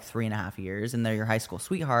them for like 3.5 years and they're your high school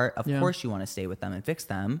sweetheart. Of Yeah. course you want to stay with them and fix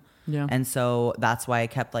them. Yeah. And so that's why I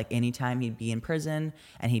kept like anytime he'd be in prison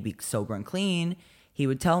and he'd be sober and clean, he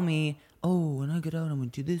would tell me, oh, when I get out, I'm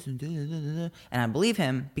going to do this and da, da, da, da. And I believe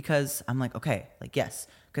him because I'm like, okay, like, yes,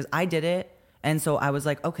 because I did it And so I was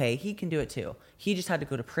like, okay, he can do it too. He just had to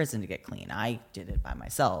go to prison to get clean. I did it by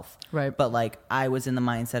myself. Right. But like, I was in the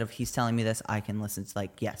mindset of he's telling me this, I can listen to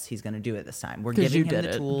like, yes, he's going to do it this time. We're 'Cause giving you him did the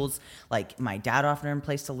it. tools. Like my dad offered him a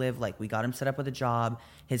place to live. Like we got him set up with a job.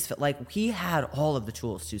 Like he had all of the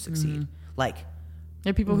tools to succeed. Like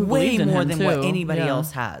Yeah, people who way believed in more him than too. what anybody Yeah.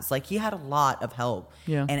 else has. Like he had a lot of help.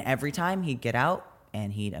 Yeah. And every time he'd get out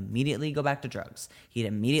and he'd immediately go back to drugs. He'd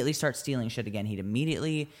immediately start stealing shit again.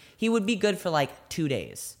 He would be good for like 2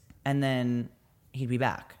 days and then he'd be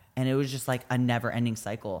back. And it was just like a never ending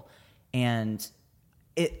cycle. And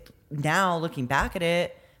now looking back at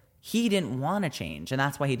it, he didn't want to change. And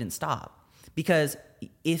that's why he didn't stop. Because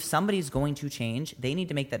if somebody's going to change, they need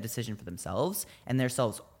to make that decision for themselves and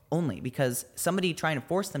themselves only. Because somebody trying to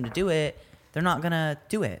force them to do it, they're not going to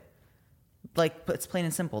do it. Like, it's plain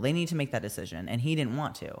and simple. They need to make that decision, and he didn't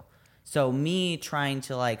want to. So me trying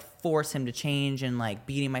to like force him to change and like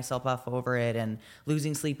beating myself up over it and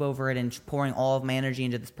losing sleep over it and pouring all of my energy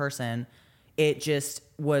into this person, it just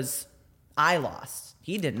was, I lost.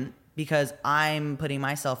 He didn't, because I'm putting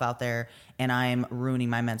myself out there and I'm ruining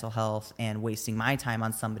my mental health and wasting my time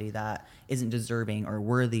on somebody that isn't deserving or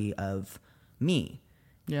worthy of me.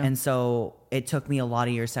 Yeah. And so it took me a lot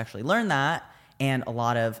of years to actually learn that, and a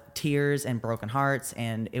lot of tears and broken hearts.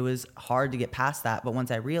 And it was hard to get past that. But once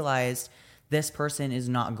I realized this person is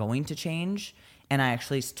not going to change, and I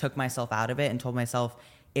actually took myself out of it and told myself,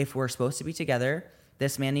 if we're supposed to be together,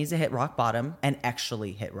 this man needs to hit rock bottom and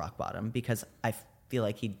actually hit rock bottom, because I feel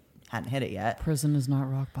like he hadn't hit it yet. Prison is not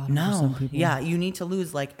rock bottom for some No. people. Yeah. You need to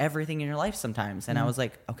lose like everything in your life sometimes. And I was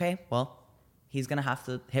like, okay, well, he's going to have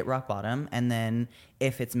to hit rock bottom. And then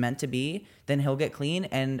if it's meant to be, then he'll get clean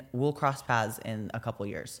and we'll cross paths in a couple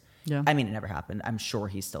years. Yeah. I mean, it never happened. I'm sure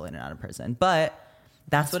he's still in and out of prison. But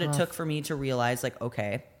that's what rough. it took for me to realize, like,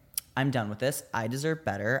 okay, I'm done with this. I deserve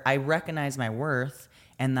better. I recognize my worth,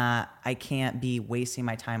 and that I can't be wasting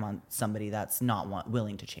my time on somebody that's not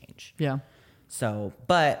willing to change. Yeah. So,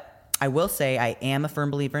 but I will say I am a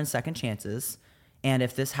firm believer in second chances. And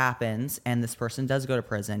if this happens and this person does go to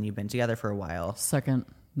prison, you've been together for a while. Second,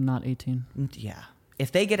 not 18. Yeah.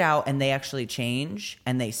 If they get out and they actually change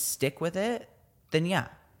and they stick with it, then yeah,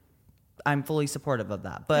 I'm fully supportive of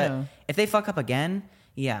that. But Yeah. if they fuck up again,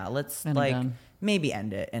 yeah, let's And like again. maybe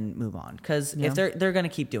end it and move on. Because Yeah. if they're going to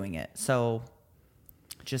keep doing it. So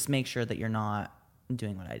just make sure that you're not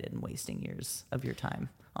doing what I did and wasting years of your time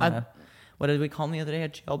on what did we call him the other day? A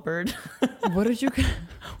jailbird? What did you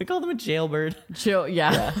We called them a jailbird. chill?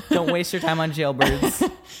 Yeah. Don't waste your time on jailbirds.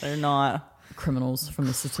 They're not Criminals from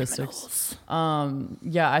the statistics. criminals.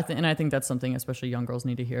 Yeah, I think that's something especially young girls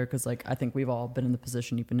need to hear, because like I think we've all been in the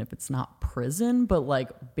position, even if it's not prison, but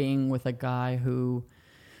like being with a guy who,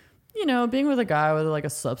 being with a guy with like a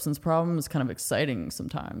substance problem is kind of exciting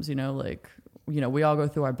sometimes. Like we all go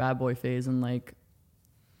through our bad boy phase, and like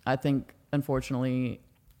I think unfortunately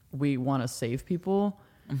we want to save people.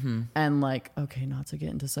 Mm-hmm. And like, okay, not to get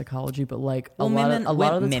into psychology, but like a lot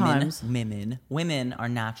of the times, women are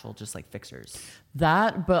natural, just like fixers.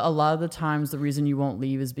 but a lot of the times the reason you won't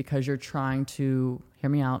leave is because you're trying to, hear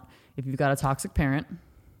me out. If you've got a toxic parent,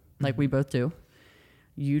 like we both do,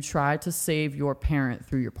 you try to save your parent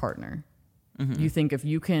through your partner. Mm-hmm. You think if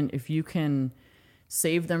you can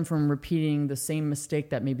save them from repeating the same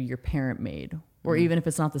mistake that maybe your parent made, or even if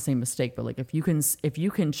it's not the same mistake, but like if you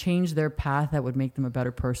can change their path that would make them a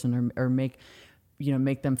better person, or make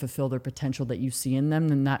them fulfill their potential that you see in them,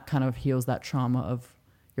 then that kind of heals that trauma of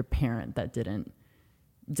your parent that didn't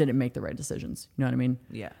make the right decisions. You know what I mean?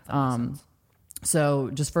 Yeah. That makes sense. So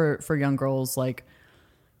just for young girls, like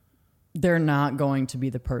they're not going to be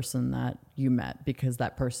the person that you met because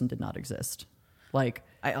that person did not exist. Like,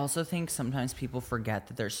 I also think sometimes people forget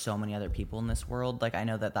that there's so many other people in this world. Like, I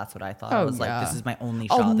know that that's what I thought. I was like, this is my only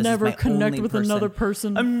shot. I'll this never is my connect only with person. another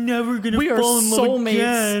person. I'm never going We to are fall in love soulmates.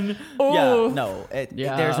 again. Oh. Yeah, no.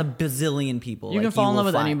 Yeah. There's a bazillion people. You can fall in love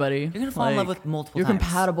with anybody. You're going to fall in love with multiple You're times.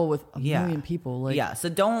 compatible with a million people. Like, yeah, so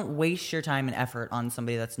don't waste your time and effort on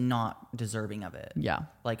somebody that's not deserving of it. Yeah.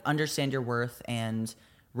 Like, understand your worth and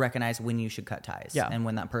recognize when you should cut ties. Yeah. And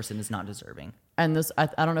when that person is not deserving. And this, I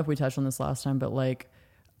don't know if we touched on this last time, but like,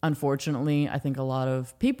 unfortunately, I think a lot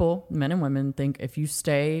of people, men and women, think if you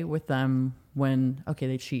stay with them when, okay,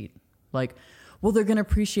 they cheat. Like, well, they're going to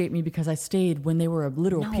appreciate me because I stayed when they were a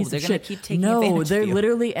literal piece of shit. They're going to keep taking advantage of they're you.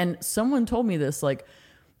 literally, and someone told me this, like,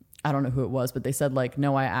 I don't know who it was, but they said like,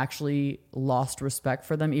 no, I actually lost respect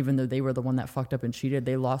for them, even though they were the one that fucked up and cheated.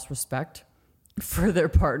 They lost respect for their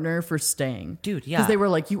partner for staying. Dude, yeah. Because they were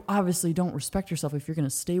like, you obviously don't respect yourself if you're going to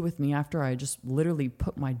stay with me after I just literally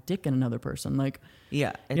put my dick in another person. Like,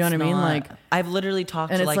 yeah. you know what I mean? Like, I've literally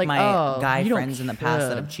talked to like my guy friends in the past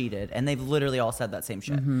that have cheated, and they've literally all said that same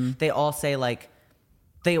shit. They all say like,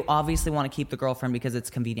 they obviously want to keep the girlfriend because it's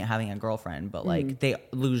convenient having a girlfriend, but like they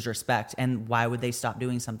lose respect. And why would they stop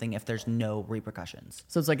doing something if there's no repercussions?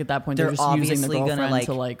 So it's like at that point, they're just using the girlfriend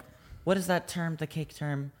to like, what is that term? The cake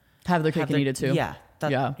term? Have their cake and eat it too. Yeah.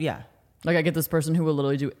 Yeah. Like I get this person who will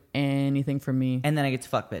literally do anything for me. And then I get to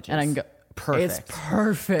fuck bitches. And I can go, perfect. It's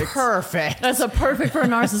perfect. Perfect. That's a perfect for a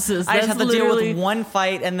narcissist. I just have to deal with one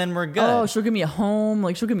fight and then we're good. Oh, she'll give me a home.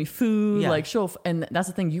 Like she'll give me food. Yeah. Like and that's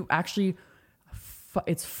the thing. You actually,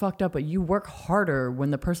 it's fucked up, but you work harder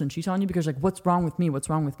when the person cheats on you because like, what's wrong with me? What's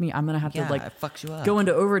wrong with me? I'm going to have to like it fucks you up. Go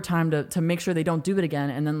into overtime to make sure they don't do it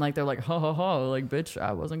again. And then like, they're like, like bitch,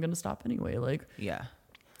 I wasn't going to stop anyway. Like, yeah.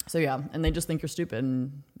 So yeah, and they just think you're stupid.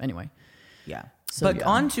 And anyway, yeah. So, but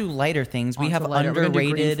on to lighter things. We have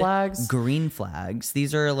underrated green flags.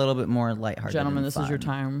 These are a little bit more lighthearted. Gentlemen, this is your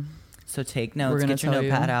time. So take notes. Get your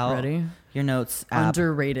notepad out. Ready? Your notes app.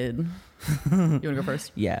 Underrated. You want to go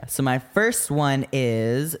first? Yeah. So my first one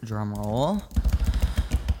is, drum roll,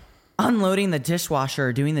 unloading the dishwasher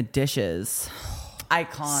or doing the dishes.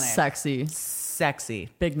 Iconic. Sexy.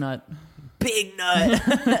 Big nut.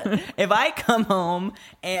 If I come home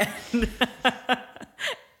and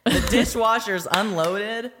the dishwasher's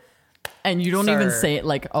unloaded, and you don't even say it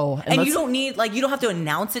like, and you don't need you don't have to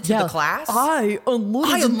announce it to the class. I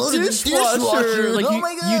unloaded the dishwasher. Like, oh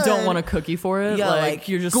my God. You don't want a cookie for it. Yeah, like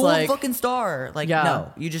you're just gold fucking star. Like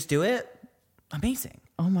no, you just do it. Amazing.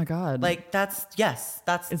 Oh my God. Like that's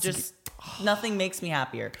just nothing makes me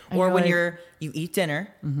happier. Or when you eat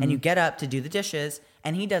dinner and you get up to do the dishes.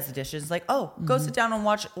 And he does the dishes. Like, go sit down and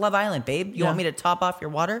watch Love Island, babe. You want me to top off your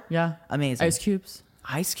water? Yeah. Amazing. Ice cubes?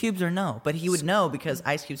 Ice cubes or no? But he would know because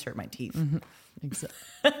ice cubes hurt my teeth.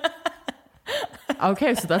 Exactly.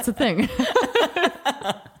 Okay, so that's the thing.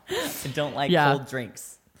 I don't like cold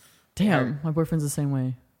drinks. Damn, my boyfriend's the same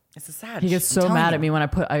way. It's a sad. He gets so mad at me when I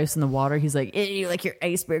put ice in the water. He's like, you like your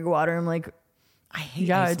iceberg water. I'm like, I hate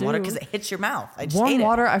ice water because it hits your mouth. I just warm hate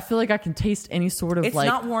water, I feel like I can taste any sort of it's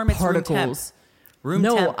not warm, it's particles. Room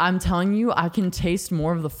temp. I'm telling you, I can taste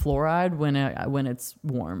more of the fluoride when it's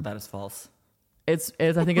warm. That is false. I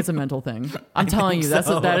think it's a mental thing. I'm telling you,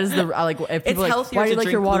 that is the like. If people it's like, why do you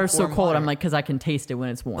like your water so cold? Water. I'm like, because I can taste it when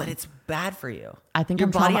it's warm. But it's bad for you. I think your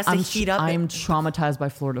body has to heat up. I'm traumatized by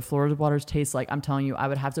Florida. Florida waters taste like, I'm telling you, I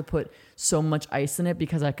would have to put so much ice in it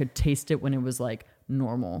because I could taste it when it was like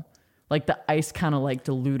normal. Like the ice kind of like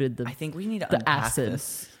diluted the. I think we need to the acid.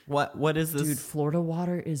 This. What is this? Dude, Florida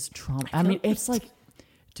water is trauma. I mean, it's like,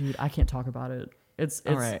 dude, I can't talk about it. It's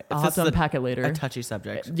all right. I'll have to unpack it later. A touchy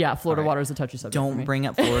subject. Yeah, Florida water is a touchy subject. Don't bring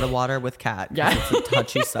up Florida water with Kat. Yeah, it's a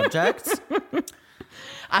touchy subject.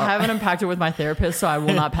 I haven't unpacked it with my therapist, so I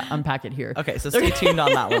will not unpack it here. Okay, so stay tuned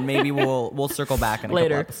on that one. Maybe we'll circle back in a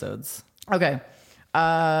couple episodes. Okay.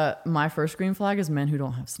 My first green flag is men who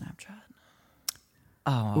don't have Snapchat.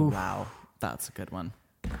 Oh, wow. That's a good one.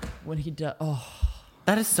 When he does,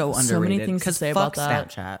 that is so underrated. So many things to say about that.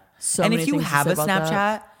 Snapchat. So and many if you things have to a say about Snapchat,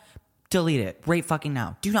 that. Delete it right fucking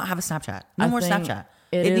now. Do not have a Snapchat. No I more think Snapchat.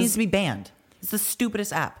 It needs to be banned. It's the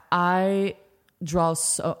stupidest app. I draw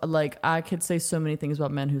so like I could say so many things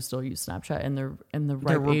about men who still use Snapchat and they're in the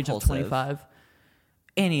right age of 25.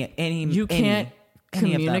 You can't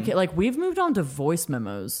communicate. Like we've moved on to voice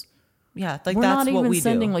memos. Yeah, like we're that's not what even we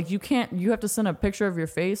sending. do. Like you can't. You have to send a picture of your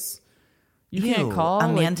face. You can't call a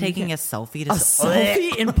man like, taking a selfie. To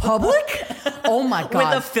selfie in public. Oh my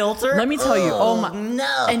God. With a filter. Let me tell you. Oh my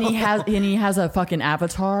no. And he has a fucking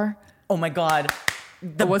avatar. Oh my God.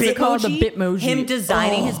 What's it called? The Bitmoji. Him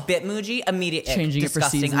designing his Bitmoji, immediately changing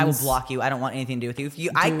disgusting. it for seasons. I will block you. I don't want anything to do with you.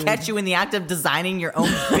 If I catch you in the act of designing your own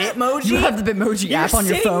Bitmoji, you have the Bitmoji app on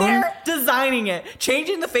your phone. There designing it,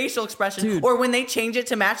 changing the facial expression, or when they change it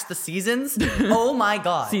to match the seasons. Oh my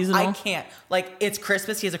God, seasonal. I can't. Like it's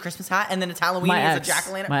Christmas, he has a Christmas hat, and then it's Halloween, he has a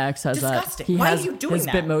jack-o'-lantern. My ex has disgusting. Why are you doing his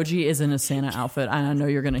that? His Bitmoji is in a Santa outfit, and I know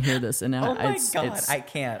you're going to hear this. And oh my God, I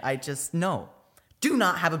can't. I just no. Do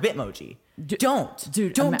not have a Bitmoji. Don't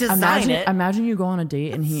design it. Imagine you go on a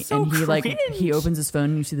date and he opens his phone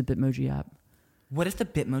and you see the Bitmoji app. What if the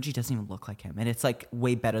Bitmoji doesn't even look like him and it's like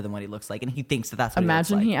way better than what he looks like and he thinks that's what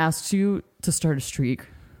imagine he looks like? He asks you to start a streak.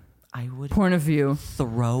 I would point of view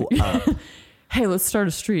throw up. Hey, let's start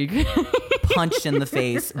a streak. Punched in the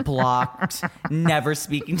face, blocked, never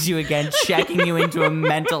speaking to you again, checking you into a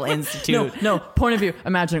mental institute. No, point of view.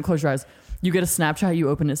 Imagine it. Close your eyes. You get a Snapchat, you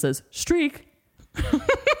open it, says streak.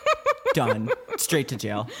 Done. Straight to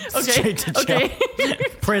jail. Okay. Straight to jail. Okay.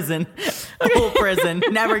 Prison. Whole prison.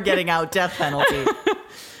 Never getting out. Death penalty.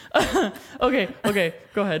 Okay.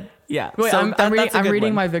 Go ahead. Yeah. Wait, so I'm that's a good reading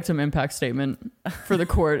one. my victim impact statement for the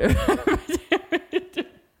court.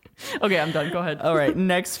 Okay, I'm done. Go ahead. All right.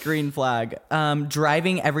 Next green flag.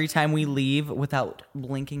 Driving every time we leave without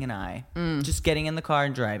blinking an eye. Just getting in the car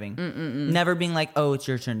and driving. Never being like, oh, it's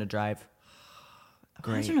your turn to drive.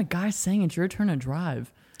 Great. Imagine a guy saying it's your turn to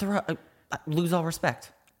drive. Lose all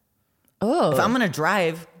respect. Oh. If I'm going to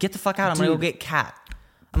drive, get the fuck out. I'm going to go get Kat.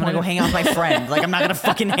 I'm going to go Point hang out with my friend. Like, I'm not going to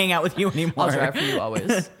fucking hang out with you anymore. I'll drive for you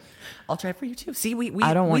always. I'll drive for you too. See, we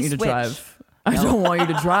I don't want you to switch. drive. I don't want you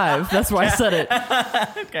to drive. That's why I said it.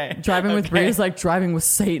 Okay. Driving with Brie is like driving with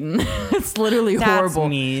Satan. It's literally That's horrible.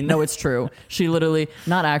 mean. No, it's true. She literally,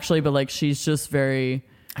 not actually, but like she's just very.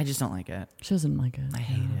 I just don't like it. She doesn't like it. I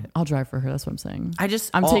hate it. I'll drive for her. That's what I'm saying. I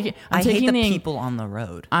taking hate the the people on the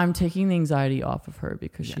road. I'm taking the anxiety off of her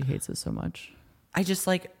because she hates it so much. I just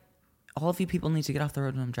like all of you people need to get off the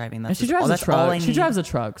road when I'm driving. And she drives a truck. She drives a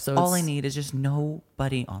truck. So all I need is just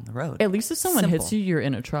nobody on the road. At least if someone Simple. hits you, you're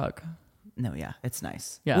in a truck. No, yeah, it's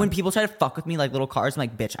nice. Yeah. When people try to fuck with me like little cars, I'm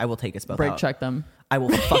like, bitch, I will take us both Brake out. check them. I will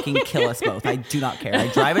fucking kill us both. I do not care. I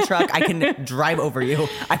drive a truck. I can drive over you.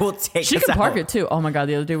 I will take She us can park out. it too. Oh my God.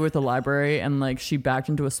 The other day we were at the library and like she backed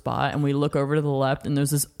into a spot and we look over to the left and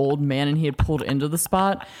there's this old man and he had pulled into the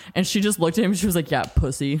spot and she just looked at him and she was like, yeah,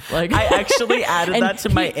 pussy. Like I actually added and that to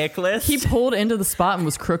my ick list. He pulled into the spot and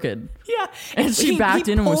was crooked. Yeah. And she backed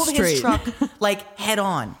in and was pulled his straight. truck like head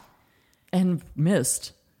on And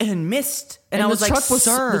missed. and missed. And I was the like, truck was,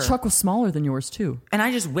 sir. the truck was smaller than yours too. And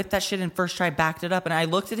I just whipped that shit in first try, backed it up. And I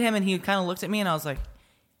looked at him and he kind of looked at me and I was like,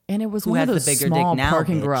 And it was Who one of has those the bigger small dick now,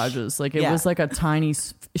 parking bitch? garages. Like it Yeah. was like a tiny.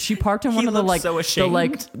 She parked in one He of the looked like so the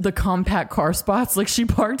ashamed. the compact car spots. Like she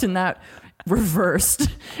parked in that reversed,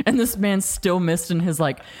 and this man still missed in his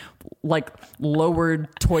like lowered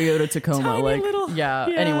Toyota Tacoma. Tiny like little- yeah.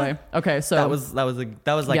 yeah. Anyway, okay. So that was like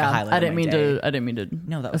yeah, a highlight. I didn't of my mean day. to. I didn't mean to.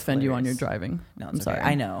 No, that was offend you on your hilarious. driving. No, I'm it's okay.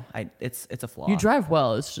 sorry. I know. It's a flaw. You drive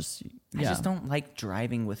well. It's just I yeah. just don't like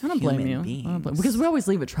driving with I don't human blame you. beings. I don't blame, because we always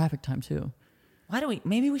leave at traffic time too. Why do we?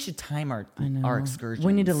 Maybe we should time our excursions.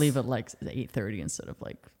 We need to leave at like 8:30 instead of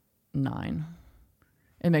like 9.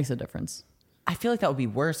 It makes a difference. I feel like that would be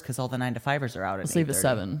worse because all the 9-to-5ers are out at Let's leave at 8:30.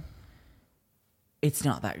 7. It's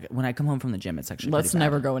not that good. When I come home from the gym, it's actually Let's pretty bad.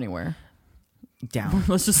 never go anywhere. Down.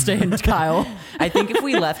 Let's just stay in Kyle. I think if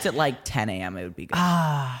we left at like 10 a.m., it would be good.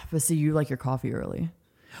 But see, you like your coffee early.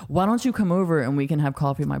 Why don't you come over and we can have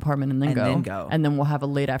coffee in my apartment and then go. And then we'll have a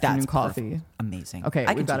late afternoon That's coffee. perfect. Amazing. Okay,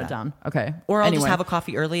 I we can got do it that. down. Okay. Or I'll Anyway. just have a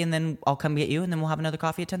coffee early and then I'll come get you and then we'll have another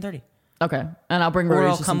coffee at 10:30. Okay. And I'll bring Or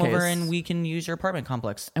Rory's I'll just come in case. over and we can use your apartment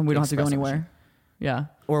complex. And we don't have to go Espresso anywhere. machine. Yeah.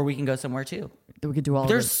 Or we can go somewhere too. We could do all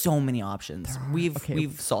There's of it. so many options. We've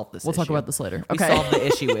solved this We'll talk issue. about this later. We Okay. solved the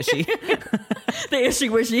issue wishy. The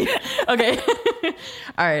issue wishy. Okay.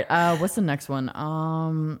 All right. What's the next one?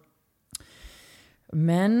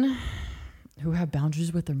 Men who have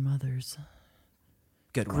boundaries with their mothers.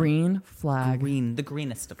 Good one. Green flag. Green, the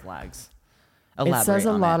greenest of flags. It Elaborate says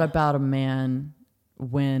a on lot it. about a man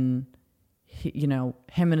when him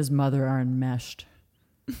and his mother are enmeshed.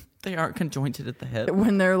 They aren't conjointed at the hip.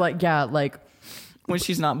 When they're like, yeah, like When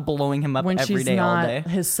she's not blowing him up when every she's day, all not day.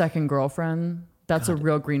 his second girlfriend. That's a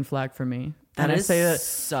real green flag for me. That And is I say that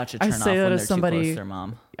such a I turn off say that when as they're somebody- too close to their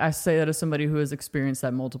mom. I say that as somebody who has experienced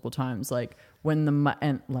that multiple times. Like when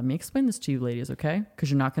and let me explain this to you, ladies, okay?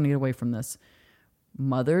 Because you're not going to get away from this.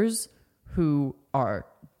 Mothers who are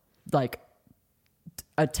like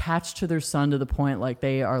attached to their son to the point like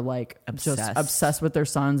they are like just Obsessed. obsessed with their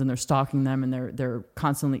sons and they're stalking them and they're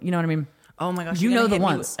constantly, you know what I mean? Oh my gosh! You you're know gonna the hit me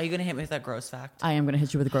ones. Are you going to hit me with that gross fact? I am going to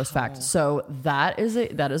hit you with a gross fact. So that is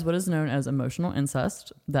what is known as emotional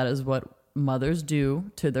incest. That is what mothers do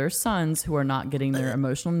to their sons who are not getting their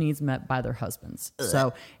emotional needs met by their husbands.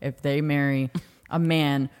 So if they marry a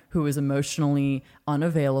man who is emotionally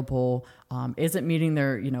unavailable, isn't meeting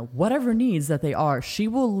their, whatever needs that they are, she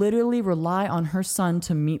will literally rely on her son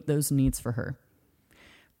to meet those needs for her.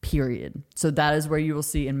 Period. So that is where you will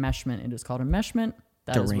see enmeshment. It is called enmeshment.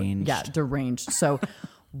 That is Deranged. deranged. So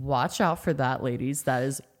watch out for that, ladies. That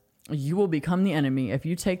is, you will become the enemy. If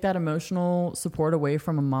you take that emotional support away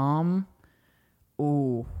from a mom,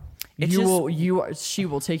 ooh, she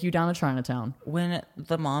will take you down to Chinatown. When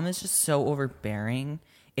the mom is just so overbearing,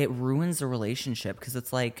 it ruins the relationship because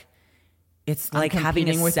it's like having a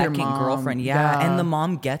competing with your second mom. girlfriend. Yeah. And the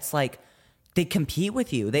mom gets like, they compete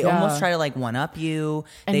with you. They almost try to like one up you.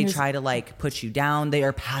 And they try to like put you down. They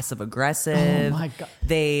are passive aggressive. Oh my God.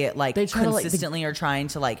 They like They try to, like, consistently are trying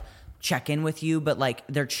to like check in with you, but like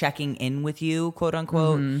they're checking in with you, quote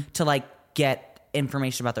unquote, to like get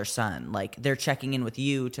information about their son. Like they're checking in with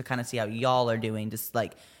you to kind of see how y'all are doing, just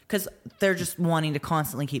like because they're just wanting to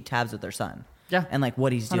constantly keep tabs with their son. Yeah. And like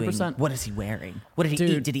what he's doing. 100%. What is he wearing? What did he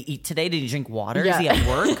eat? Did he eat today? Did he drink water? Yeah. Is he at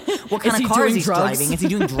work? What kind Is of he car is doing he drugs? driving? Is he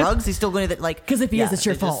doing drugs? He's still going to like Because if he is, it's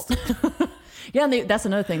your they fault. just- Yeah, and that's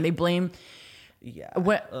another thing. They blame yeah.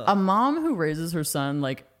 a mom who raises her son,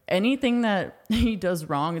 like anything that he does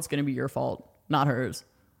wrong, it's going to be your fault, not hers.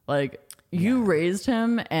 Like you raised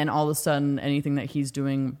him, and all of a sudden, anything that he's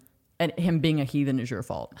doing, and him being a heathen, is your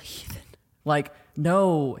fault. A heathen. Like,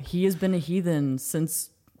 no, he has been a heathen since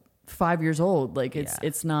 5 years old. Like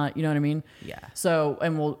it's not, you know what I mean? Yeah. So,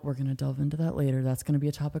 and we're going to delve into that later. That's going to be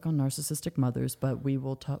a topic on narcissistic mothers, but we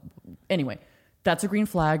will talk. Anyway, that's a green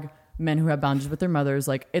flag. Men who have boundaries with their mothers,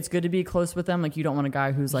 like it's good to be close with them. Like you don't want a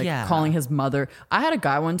guy who's like calling his mother. I had a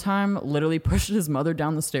guy one time literally pushed his mother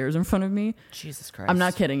down the stairs in front of me. Jesus Christ. I'm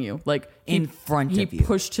not kidding you. Like in front of you. He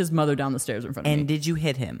pushed his mother down the stairs in front of me. And did you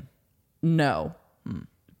hit him? No.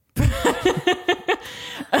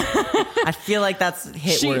 I feel like that's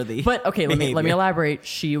hit worthy. But okay, let me elaborate.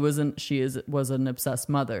 She was an obsessed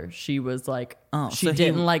mother. She was like, she so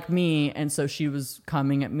didn't like me, and so she was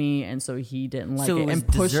coming at me, and so he didn't like it, was and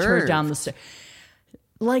pushed her deserved. down the stairs.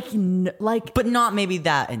 Like, but not maybe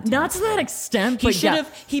that intense. not to that extent. He But should yeah,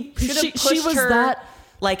 have. He should have pushed she was her that.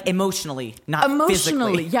 like emotionally, not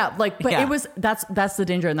Emotionally, physically. yeah, like, but Yeah. it was that's the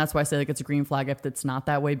danger, and that's why I say like it's a green flag if it's not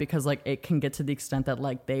that way, because like it can get to the extent that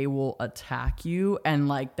like they will attack you, and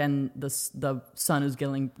like then the son is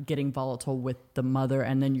getting volatile with the mother,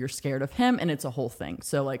 and then you're scared of him, and it's a whole thing.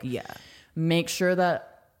 So like, make sure that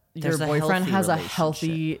your There's a boyfriend healthy has a relationship.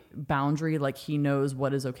 healthy boundary, like he knows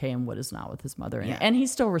what is okay and what is not with his mother, and, Yeah. and he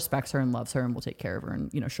still respects her and loves her and will take care of her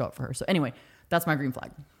and show up for her. So anyway, that's my green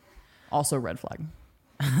flag. Also red flag.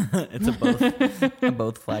 It's a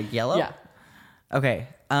both flag. Yellow? Yeah. Okay.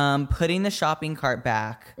 Putting the shopping cart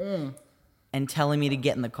back and telling me to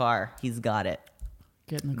get in the car. He's got it.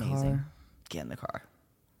 Get in the Amazing. car. Get in the car.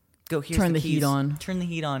 Go here's Turn the keys. heat on. Turn the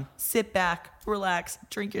heat on. Sit back. Relax.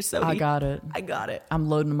 Drink your soda. I got it. I got it. I'm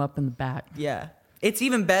loading them up in the back. Yeah. It's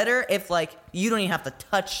even better if like you don't even have to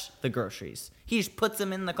touch the groceries. He just puts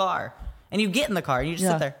them in the car. And you get in the car and you just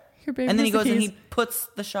sit there. Here, babe, and then he here's goes the and keys. he puts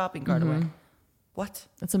the shopping cart away. What?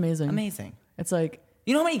 It's amazing. Amazing. It's like,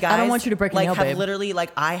 You know how many guys I don't want you to break a like nail, have babe. literally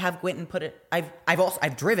like I have went and put it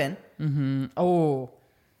I've driven oh,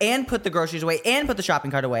 and put the groceries away and put the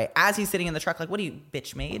shopping cart away as he's sitting in the truck. Like, what are you,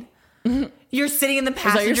 bitch made? You're sitting in the that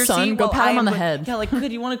passenger your son? seat. Go while pat him I on the am- head. Yeah, like,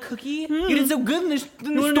 good. You want a cookie? You did so good in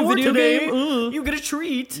the want a store video today. game? You get a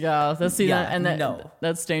treat. yeah. That's Yeah,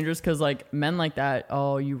 that's dangerous because like men like that.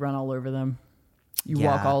 Oh, you run all over them. You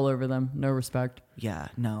Yeah. walk all over them. No respect. Yeah,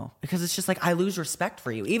 no, because it's just like I lose respect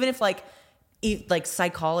for you, even if like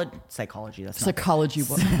psychology. That's not Psychology.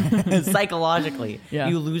 psychologically, Yeah.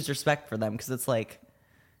 you lose respect for them because it's like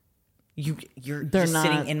you're They're just not-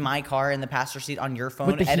 sitting in my car in the passenger seat on your phone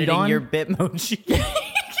With the heat editing on? your Bitmoji.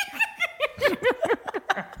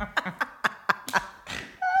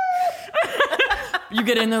 You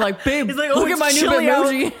get in there like, babe. He's like, look it's at my new chilly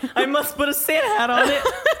Bitmoji. out. I must put a Santa hat on it.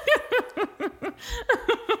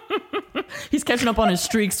 He's catching up on his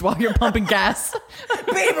streaks while you're pumping gas.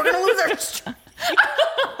 Babe, we're gonna lose our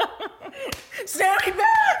Stand me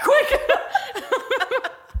back, quick!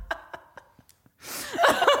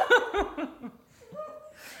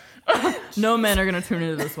 No men are gonna tune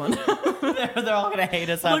into this one. They're all gonna hate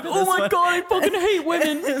us Like, after oh this my one. god, I fucking hate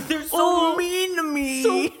women. They're so Oh, mean to me.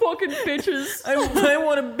 So fucking bitches. I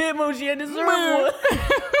want a Bitmoji. I deserve one.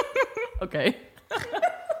 Okay.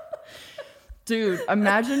 Dude,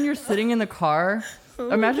 imagine you're sitting in the car.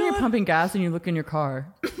 Imagine you're pumping gas and you look in your car.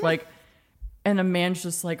 Like, and a man's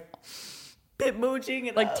just like Bitmojiing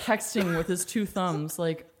and like texting with his two thumbs,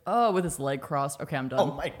 like, oh, with his leg crossed. Okay, I'm done.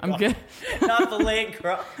 Oh my god. I'm good. Not the leg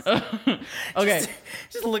cross. Okay.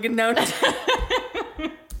 Just looking down.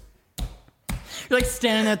 You're like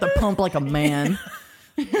standing there at the pump like a man.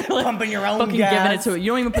 Pumping your own Fucking gas. giving it to it.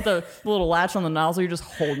 You don't even put the little latch on the nozzle, you're just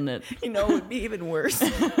holding it. You know, it would be even worse.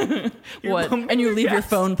 What? pumping And you your leave your gas.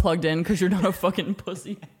 phone plugged in because you're not a fucking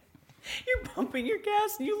pussy. You're pumping your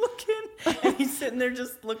gas and you look in and he's sitting there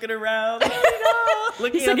just looking around. Like, oh,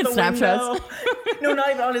 looking He's out taking the Snapchats. window. No, not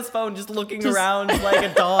even on his phone, just looking Just- around like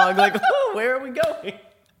a dog. Like, oh, where are we going?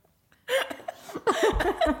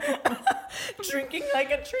 Drinking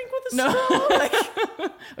like a drink with a straw.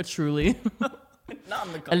 Like, A truly. not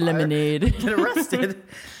in the car. A lemonade. Get arrested.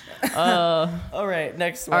 All right,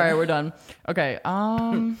 next one. All right, we're done. Okay.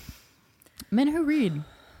 Men who read.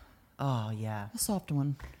 Oh, yeah. A soft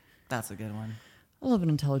one. That's a good one. I love an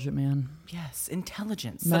intelligent man. Yes,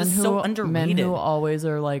 intelligence. Men that is so underrated. Men who always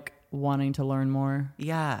are like wanting to learn more.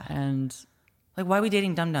 Yeah. And like, why are we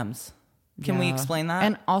dating dum-dums? Can we explain that?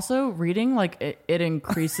 And also reading, like it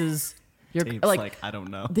increases your like I don't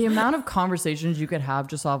know. The amount of conversations you could have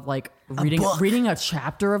just off like reading a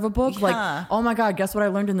chapter of a book. Yeah. Like, oh my God, guess what I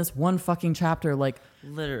learned in this one fucking chapter? Like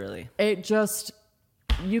literally. It just,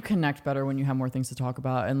 you connect better when you have more things to talk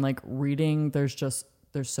about. And like reading, there's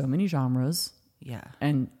so many genres. Yeah.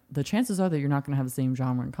 And the chances are that you're not going to have the same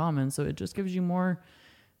genre in common. So it just gives you more,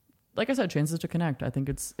 like I said, chances to connect. I think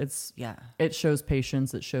it shows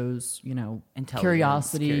patience. It shows,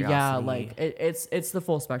 curiosity. Yeah. Like it's the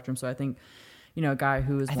full spectrum. So I think, a guy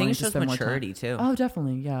who is, I think it shows maturity too. Oh,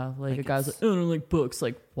 definitely. Yeah. Like a guy's like, I don't like books.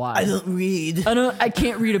 Like, why? I don't read. I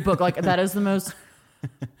can't read a book. Like that is the most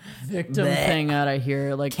victim thing that I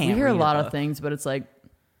hear. Like we hear a lot of things, but it's like,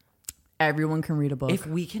 everyone can read a book. If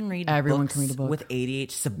we can read everyone books can read a book. With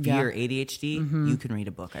severe ADHD, you can read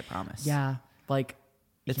a book, I promise. Yeah. Like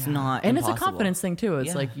it's not and impossible. It's a confidence thing too.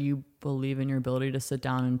 It's like you believe in your ability to sit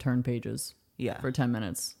down and turn pages for 10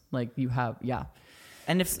 minutes. Like you have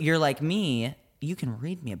And if you're like me, you can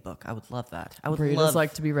read me a book. I would love that. I would love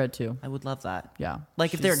like to be read too. I would love that. Yeah.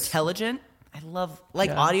 Like if they're intelligent, I love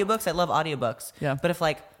audiobooks. I love audiobooks. Yeah. But if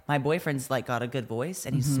like my boyfriend's like got a good voice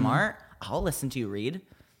and he's smart, I'll listen to you read.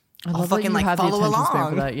 I'll fucking like follow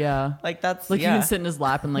along. For that. Yeah. Like that's like you can sit in his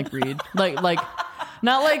lap and like read. like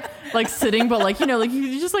not like sitting, but like, like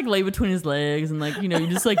you just like lay between his legs and like, you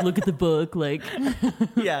just like look at the book. Like,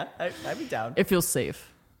 yeah, I'd be down. It feels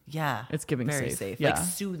safe. Yeah. It's giving very safe. Yeah. Like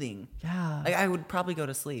soothing. Yeah. Like I would probably go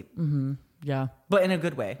to sleep. Mm-hmm. Yeah. But in a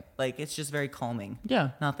good way. Like it's just very calming. Yeah.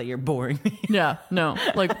 Not that you're boring me. Yeah. No.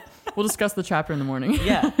 Like we'll discuss the chapter in the morning.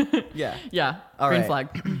 Yeah. Yeah. Yeah. All Green right.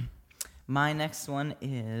 flag. My next one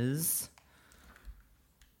is...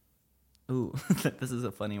 Ooh, this is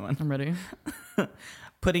a funny one. I'm ready.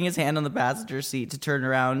 Putting his hand on the passenger seat to turn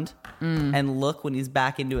around and look when he's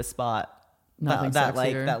back into a spot. Nothing that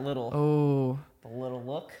like sexier. that little the little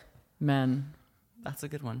look. Men. That's a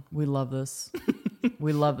good one. We love this.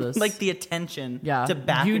 We love this. Like the attention yeah. to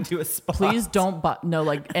back into a spot. Please don't no,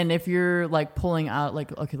 like, and if you're like pulling out,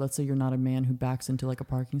 like, okay, let's say you're not a man who backs into like a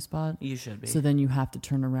parking spot. You should be. So then you have to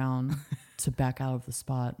turn around to back out of the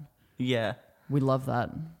spot. Yeah. We love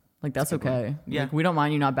that. Like, that's okay. Yeah. Like, we don't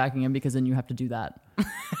mind you not backing in because then you have to do that. You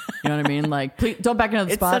know what I mean? Like, please don't back into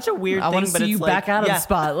the spot. It's such a weird I thing, want to see you back out of the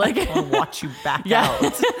spot. Like, I want to watch you back Yeah.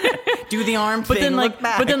 out. Do the arm but thing, then like, look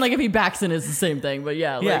back. but then like if he backs in, it's the same thing. But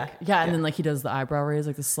yeah, like, Yeah. and then like he does the eyebrow raise,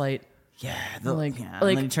 like the slight. Yeah. Like, and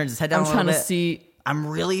like then he turns his head down I'm a trying little to bit. see. I'm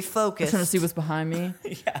really focused. I'm trying to see what's behind me.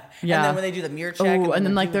 Yeah. Yeah. And then when they do the mirror check. Oh, and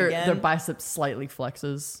then like their their biceps slightly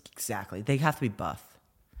flexes. Exactly. They have to be buff.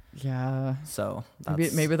 Yeah. So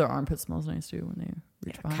maybe their armpit smells nice too when they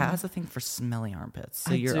reach behind. Kat has a thing for smelly armpits,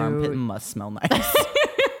 so I your do. armpit must smell nice.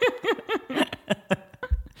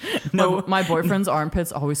 No, my boyfriend's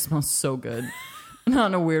armpits always smell so good. Not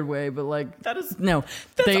in a weird way, but like that is no.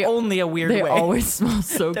 That's only a weird way. They always smell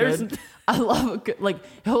so good. I love a good, like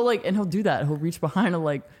he'll do that. He'll reach behind and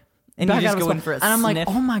like and back you just out of go his in for a and I'm sniff.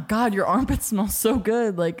 like, oh my God, your armpits smell so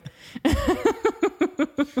good. Like I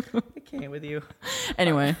can't with you.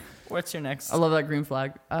 Anyway, what's your next? I love that green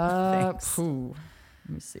flag. Thanks. Let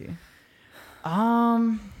me see.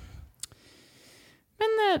 Men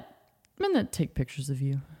that take pictures of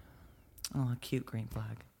you. Oh, a cute green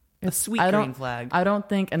flag. It's, a sweet green flag. I don't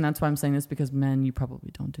think, and that's why I'm saying this, because men, you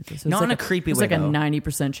probably don't do this. Not in a creepy way, It's like though. a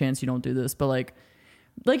 90% chance you don't do this, but like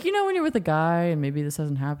when you're with a guy and maybe this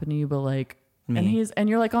hasn't happened to you, but like, Me. and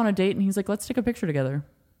you're like on a date and he's like, let's take a picture together.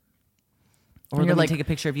 Or and you're you're like, like, take a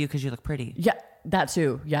picture of you because you look pretty. Yeah, that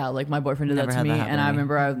too. Yeah, like my boyfriend did Never that to had me, that happen and to I me.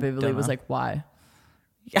 remember I vividly Don't was know. like, why?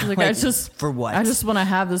 Yeah, Like, like, for what? I just want to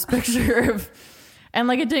have this picture of, and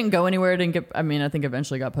like it didn't go anywhere. It didn't get. I mean, I think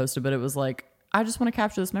eventually got posted, but it was like, I just want to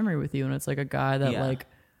capture this memory with you, and it's like a guy that like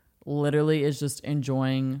literally is just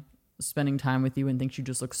enjoying spending time with you and thinks you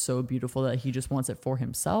just look so beautiful that he just wants it for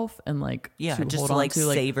himself and like just hold to on like to,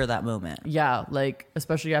 like, savor that moment. yeah, like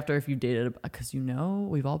especially after if you dated, because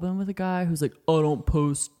we've all been with a guy who's like, oh, I don't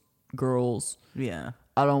post girls. Yeah.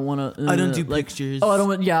 I don't want to. I don't do like, pictures. Oh, I don't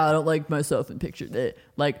want. Yeah, I don't like myself in pictures.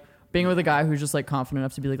 Like being with a guy who's just like confident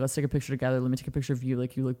enough to be like, let's take a picture together. Let me take a picture of you.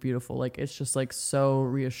 Like you look beautiful. Like it's just like so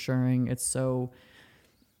reassuring. It's a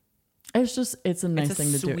nice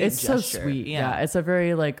thing to do. It's so gesture. sweet. Yeah. It's a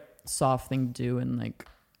very like soft thing to do, and like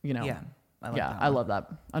Yeah. I love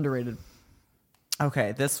that. Underrated.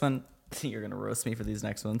 Okay, this one, you're going to roast me for these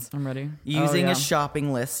next ones. I'm ready. Using Oh, a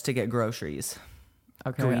shopping list to get groceries.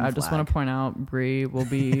 Okay, green I just flag. want to point out Bree will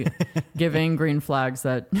be giving green flags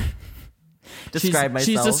that describe myself.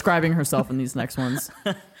 She's describing herself in these next ones.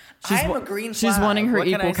 I'm a green flag. She's wanting her What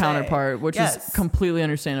can I equal say? counterpart, which Yes. is completely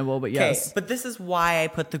understandable, but yes. Okay, but this is why I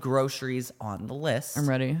put the groceries on the list. I'm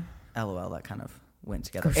ready. LOL, that kind of went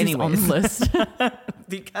together. Groceries Anyways, on the list.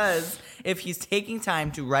 because if he's taking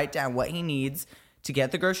time to write down what he needs to get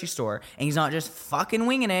at the grocery store, and he's not just fucking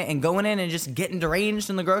winging it and going in and just getting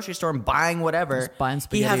deranged in the grocery store and buying whatever. Just buying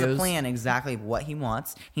he has a SpaghettiOs. plan exactly of what he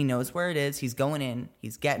wants. He knows where it is. He's going in,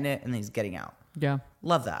 he's getting it, and then he's getting out. Yeah.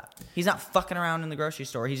 Love that. He's not fucking around in the grocery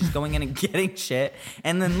store. He's just going in and getting shit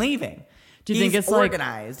and then leaving. Do you think it's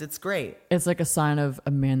organized? It's great. It's like a sign of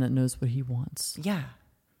a man that knows what he wants. Yeah.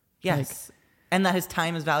 Yes. And that his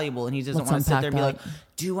time is valuable, and he doesn't Let's want to sit there and be unpack like,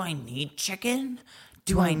 do I need chicken?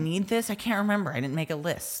 Do I need this? I can't remember. I didn't make a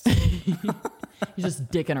list. He's just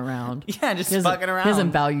dicking around. Yeah, just He doesn't- fucking around. He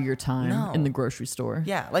doesn't value your time No. in the grocery store.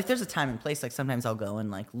 Yeah, like there's a time and place. Like sometimes I'll go and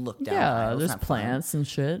like look down. Yeah, aisles, there's have fun. plants and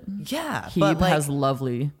shit. Yeah, Hebe but like has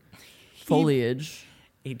lovely foliage.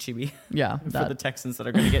 HEB. Yeah, For that, the Texans that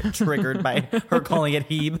are going to get triggered by her calling it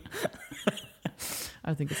Hebe.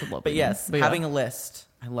 I think it's a lovely. But yes, name. But having a list.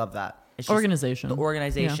 I love that. It's just organization. The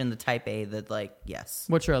organization, the type A that like, yes.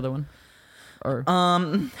 What's your other one? Or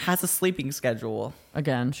Has a sleeping schedule.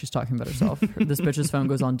 again, she's talking about herself. This bitch's phone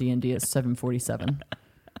goes on D&D at 7:47.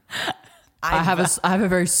 I have a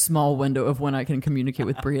very small window of when I can communicate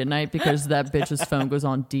with Brie at night because that bitch's phone goes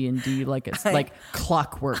on D&D like it's like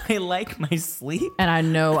clockwork. I like my sleep. And I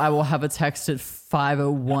know I will have a text at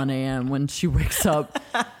 5:01 a.m. when she wakes up.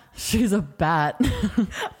 She's a bat.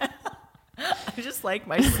 I just like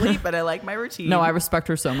my sleep and I like my routine. No, I respect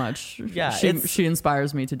her so much. Yeah, she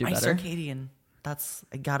inspires me to do my better. circadian.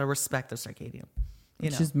 I gotta respect the circadian. You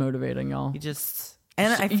know, She's motivating, y'all. you just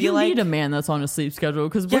and I You feel like need a man that's on a sleep schedule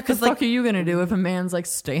because what the 'cause, fuck like- are you gonna do if a man's like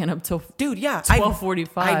staying up till dude, yeah, 12:45?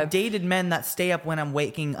 I've dated men that stay up when I'm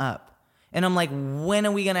waking up, and I'm like, when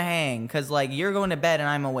are we gonna hang? Because like you're going to bed and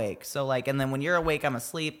I'm awake, so like, and then when you're awake, I'm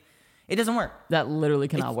asleep. It doesn't work. That literally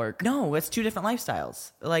cannot work. No, it's two different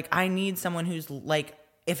lifestyles. Like I need someone who's like,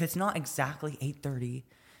 if it's not exactly 8:30,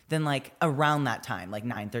 then like around that time, like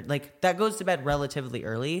 9:30, like that goes to bed relatively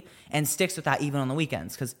early and sticks with that even on the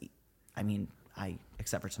weekends. Because, I mean,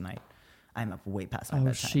 except for tonight, I'm up way past my Oh,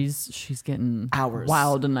 bedtime. she's getting Hours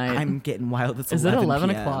wild tonight. I'm getting wild. It's Is it 11 11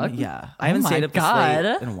 PM. o'clock? Yeah, Oh I haven't my stayed up this God.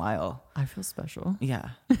 late in a while. I feel special. Yeah,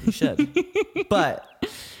 you should. But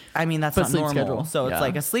I mean, that's But not sleep normal. schedule. So it's Yeah.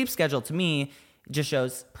 like a sleep schedule to me just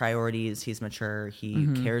shows priorities. He's mature. He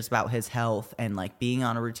Mm-hmm. cares about his health and like being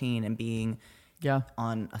on a routine and being Yeah,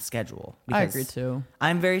 on a schedule. I Because agree too.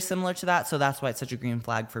 I'm very similar to that. So that's why it's such a green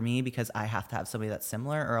flag for me, because I have to have somebody that's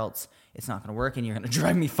similar or else it's not going to work and you're going to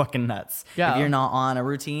drive me fucking nuts. Yeah. If you're not on a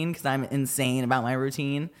routine, because I'm insane about my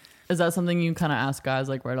routine. Is that something you kind of ask guys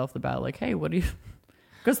like right off the bat? Like, hey, what do you?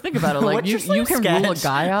 Because think about it, like What's you your sleep can rule a sketch?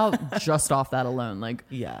 guy out just off that alone. Like,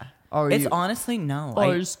 Yeah. Or It's you- honestly no. oh,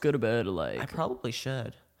 I just go to bed. Like, I probably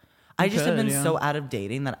should. I just have could, been yeah. so out of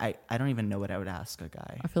dating that I don't even know what I would ask a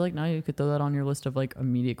guy. I feel like now you could throw that on your list of like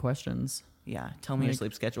immediate questions. Yeah, tell me your Like-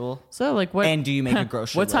 sleep schedule. So like, what? And do you make a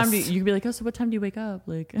grocery What time list? do you could be like? Oh, so what time do you wake up?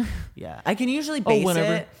 Like, Yeah, I can usually base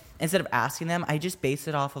whenever. it instead of asking them. I just base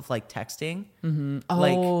it off of like texting.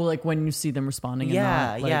 like when you see them responding. And Yeah,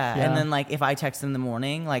 not, like, yeah, and then like if I text in the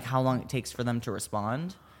morning, like how long it takes for them to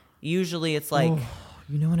respond. Usually it's like,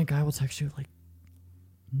 you know when a guy will text you at like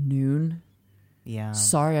noon. yeah,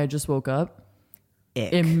 Sorry, I just woke up.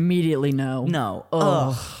 ick. Immediately no. No,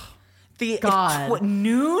 Ugh. God,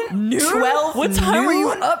 noon, 12. What time were you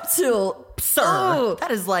noon? up till, Sir, Ugh.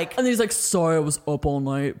 that is like, And he's like, sorry, I was up all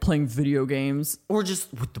night playing video games. or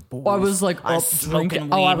just with the boys. I was like I up was smoking drinking.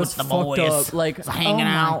 weed Oh, I with was the fucked boys. up. Like I was hanging oh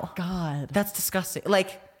my out. God, That's disgusting.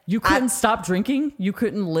 Like you couldn't stop drinking. You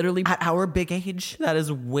couldn't literally. at our big age, that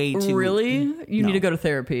is way too. Really, you No. need to go to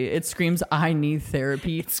therapy. It screams, I need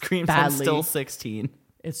therapy. It screams badly. I'm still 16.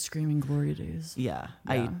 It's screaming glory days. Yeah,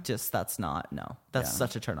 Yeah. that's not, no. That's Yeah.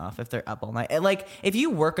 such a turn off if they're up all night. And, like, if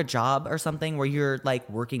you work a job or something where you're, like,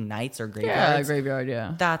 working nights or Yeah, graveyards, graveyard.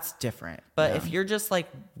 Yeah, that's different. But Yeah. if you're just, like,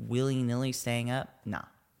 willy-nilly staying up, nah.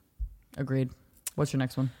 agreed. What's your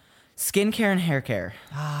next one? Skincare and hair care.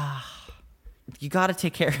 You got to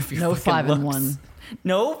take care of your No fucking 5-in-1. looks.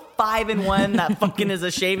 No 5-in-1 that fucking is a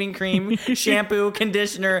shaving cream, shampoo,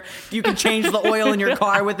 conditioner. You can change the oil in your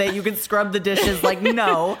car with it. You can scrub the dishes. Like,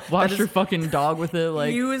 no. Wash That your is- fucking dog with it.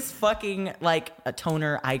 Like use fucking like a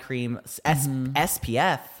toner, eye cream,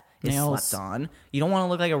 SPF is Nails. slept on. You don't want to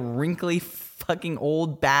look like a wrinkly fucking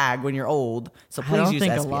old bag when you're old. So I please don't use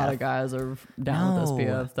think SPF. a lot of guys are down with No.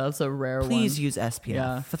 SPF. That's a rare one. Please use SPF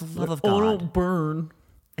Yeah, for the love of Oh, God. don't burn.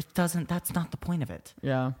 It doesn't. That's not the point of it.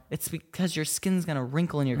 Yeah. It's because your skin's gonna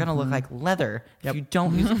wrinkle and you're gonna look like leather Yep. if you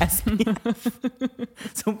don't use SPF.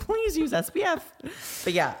 So please use SPF.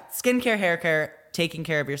 But yeah, skincare, hair care, taking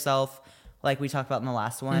care of yourself, like we talked about in the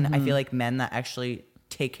last one. I feel like men that actually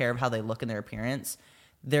take care of how they look in their appearance,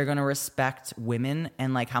 they're gonna respect women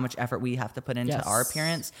and like how much effort we have to put into our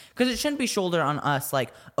appearance. Because it shouldn't be shouldered on us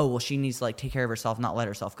like, oh well, she needs to like take care of herself, not let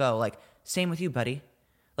herself go. Like same with you, buddy.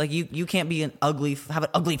 Like you can't be have an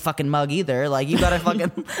ugly fucking mug either. Like you gotta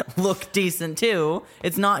fucking look decent too.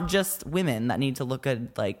 It's not just women that need to look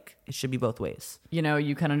good. Like it should be both ways. You know,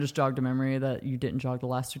 you kind of just jogged a memory that you didn't jog the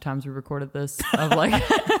last 2 times we recorded this. Of like,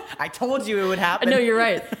 I told you it would happen. no, you're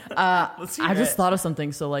right. Let's hear I just it. thought of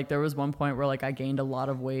something. So like, there was one point where like I gained a lot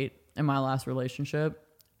of weight in my last relationship,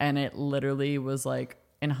 and it literally was like,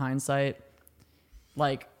 in hindsight,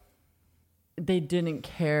 like they didn't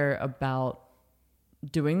care about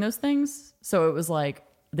doing those things. So it was like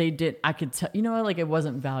I could tell, you know, like it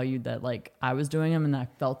wasn't valued that like I was doing them, and I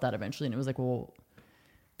felt that eventually. And it was like, well,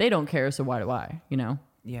 they don't care, so why do I, you know?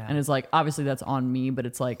 Yeah. And it's like, obviously that's on me, but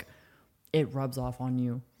it's like, it rubs off on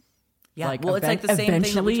you. Yeah. Like, well, it's like the same thing that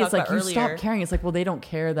eventually we talked it's like about you earlier. stop caring. It's like, well, they don't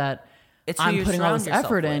care that It's who I'm you putting all surround this yourself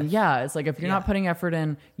effort in. with. Yeah. It's like, if you're Yeah. not putting effort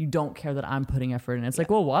in, you don't care that I'm putting effort in. It's like,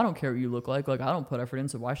 well, I don't care what you look like. Like, I don't put effort in,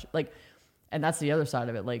 so why should, like, and that's the other side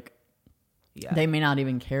of it. Like, Yeah. they may not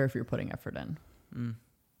even care if you're putting effort in.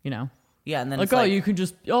 You know? Yeah. And then Like, it's oh, like, you can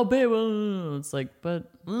just, oh, babe, it's like,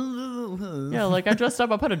 but yeah, like I dressed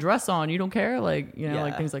up, I put a dress on, you don't care? Like, you know,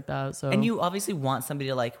 like Yeah. things like that. So, and you obviously want somebody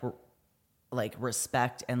to like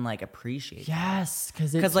respect and like appreciate. yes,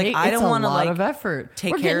 because it's like, I don't want wanna, a lot like, of effort.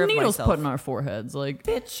 take We're care getting of needles myself. put in our foreheads. Like,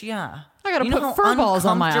 Bitch, yeah. I gotta You know put how fur balls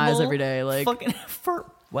on my eyes uncomfortable every day. Like, fucking fur.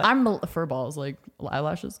 What? I'm fur balls, like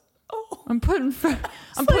eyelashes. Oh. I'm putting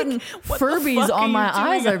I'm putting what the Furbies fuck are on you my doing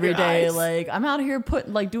eyes on every your day. eyes? Like, I'm out here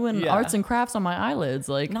doing Yeah. arts and crafts on my eyelids.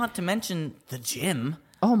 Like, Not to mention the gym.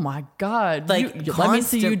 oh my god! Like, let me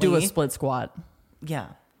see you do a constantly- split squat. Yeah,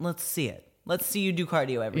 let's see it. Let's see you do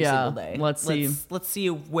cardio every Yeah, single day. let's see. Let's see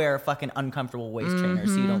you wear a fucking uncomfortable waist trainer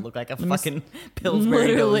so you don't look like a fucking Pillsbury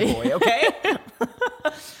Literally. Doughboy. Okay.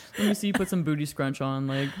 Let me see you put some booty scrunch on.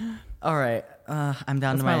 Like, All right. I'm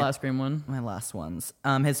down that's to my last green one. my last ones.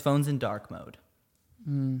 His phone's in dark mode.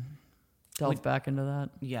 Delve back into that.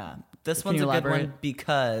 Yeah, this Can one's you a good one elaborate?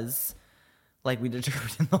 because, like we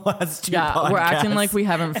determined in the last two Yeah, podcasts, we're acting like we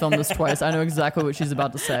haven't filmed this twice. I know exactly what she's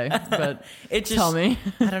about to say, but it just, tell me.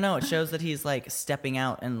 I don't know. It shows that he's like stepping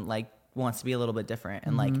out and like wants to be a little bit different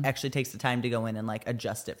and like actually takes the time to go in and like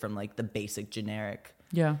adjust it from like the basic generic.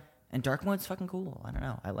 Yeah, And dark mode's fucking cool. I don't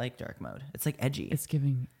know. I like dark mode. It's like edgy. it's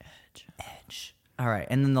giving edge. edge. All right.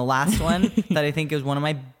 And then the last one that I think is one of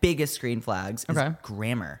my biggest green flags is Okay.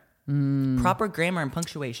 grammar. Proper grammar and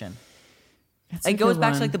punctuation. It's It a goes good back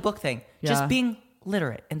to one. like the book thing. Yeah. Just being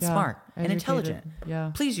literate and Yeah, smart and educated. intelligent.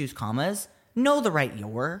 Yeah. Please use commas. Know the right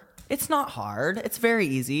your. It's not hard. It's very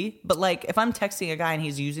easy. But like if I'm texting a guy and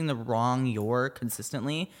he's using the wrong your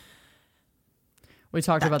consistently, We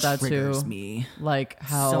talked about that triggers too. me Like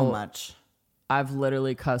how so much. I've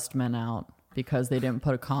literally cussed men out because they didn't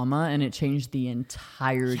put a comma and it changed the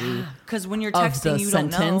entirety Because when you're of texting, the you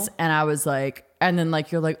sentence. don't know. And I was like, and then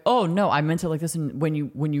like you're like, oh no, I meant it like this. And when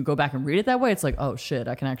you go back and read it that way, it's like, oh shit,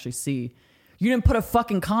 I can actually see. You didn't put a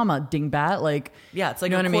fucking comma, dingbat. Like, Yeah, it's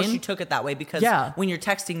like, you know of what I course mean? you took it that way because Yeah. when you're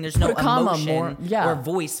texting, there's Put no a comma emotion more- yeah. or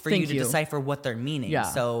voice for you Thank to you. decipher what they're meaning. Yeah.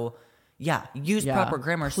 So, yeah, use Yeah, proper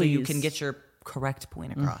grammar so you can please. get your correct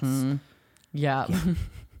point across. yeah.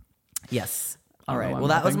 Yes. I All don't right. know Well, why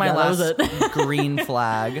that was I'm my laughing. That was last green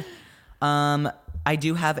flag. I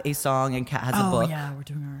do have a song, and Kat has a Oh book. yeah, we're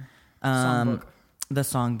doing our songbook. The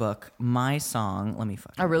songbook. My song. Let me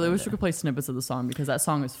fucking. I really find wish it. we could play snippets of the song because that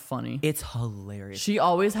song is funny. It's hilarious. She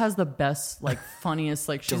always has the best, like, funniest,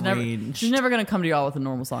 like, she's Deranged. never gonna come to y'all with a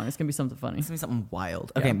normal song. It's gonna be something funny. It's gonna be something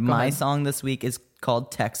wild. Yeah, Okay, go my ahead. song this week is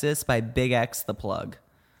called "Texas" by Big X the Plug.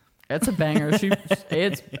 It's a banger.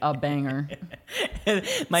 It's a banger.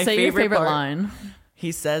 My Say your favorite part, line.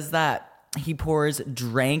 He says that he pours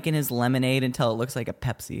drank in his lemonade until it looks like a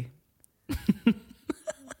Pepsi.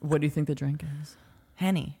 What do you think the drink is?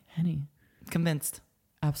 Henny. Henny. Convinced.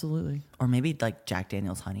 Absolutely. Or maybe like Jack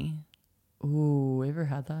Daniel's honey. Ooh, ever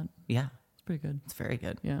had that? Yeah, It's pretty good. it's very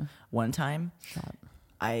good. Yeah. One time Shot.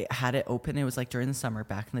 I had it open. It was like during the summer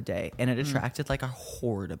back in the day, and it attracted like a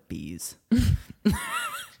horde of bees.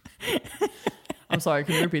 I'm sorry.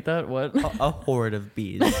 Can you repeat that? What? A horde of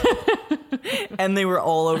bees. And they were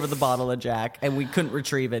all over the bottle of Jack, and we couldn't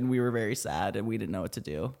retrieve it, and we were very sad, and we didn't know what to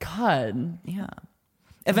do. God. Yeah.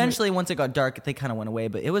 Eventually, once it got dark, they kind of went away,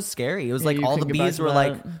 but it was scary. It was Yeah, like you all the couldn't get back bees to were that.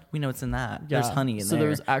 like, we know what's in that. There's Yeah. honey in So there. there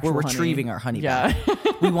was actual We're honey. retrieving our honey Yeah.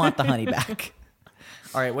 back. We want the honey back.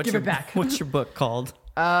 All right, Give it back. What's your book called?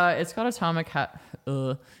 It's got It's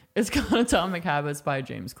called Atomic Habits by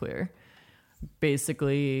James Clear.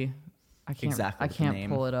 Basically, I can't name.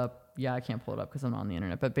 pull it up. Yeah, I can't pull it up because I'm not on the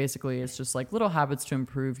internet. But basically, it's just like little habits to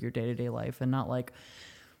improve your day-to-day life, and not like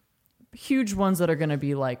huge ones that are going to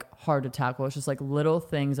be like hard to tackle. It's just like little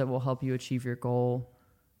things that will help you achieve your goal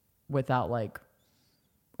without like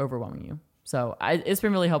overwhelming you. So it's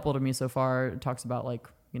been really helpful to me so far. It talks about like,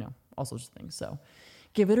 all sorts of things. So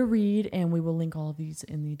give it a read, and we will link all of these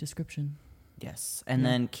in the description. Yes. And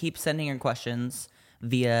then keep sending your questions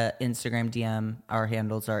via Instagram DM. Our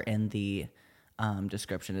handles are in the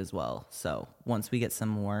description as well. So once we get some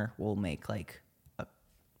more, we'll make like a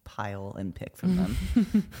pile and pick from them.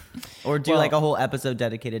 Or do like a whole episode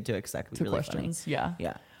dedicated to exactly To really questions. funny. Yeah.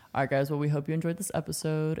 Yeah. All right, guys. Well, we hope you enjoyed this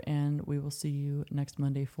episode, and we will see you next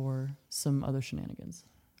Monday for some other shenanigans.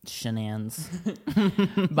 Shenanigans.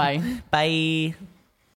 Bye. Bye.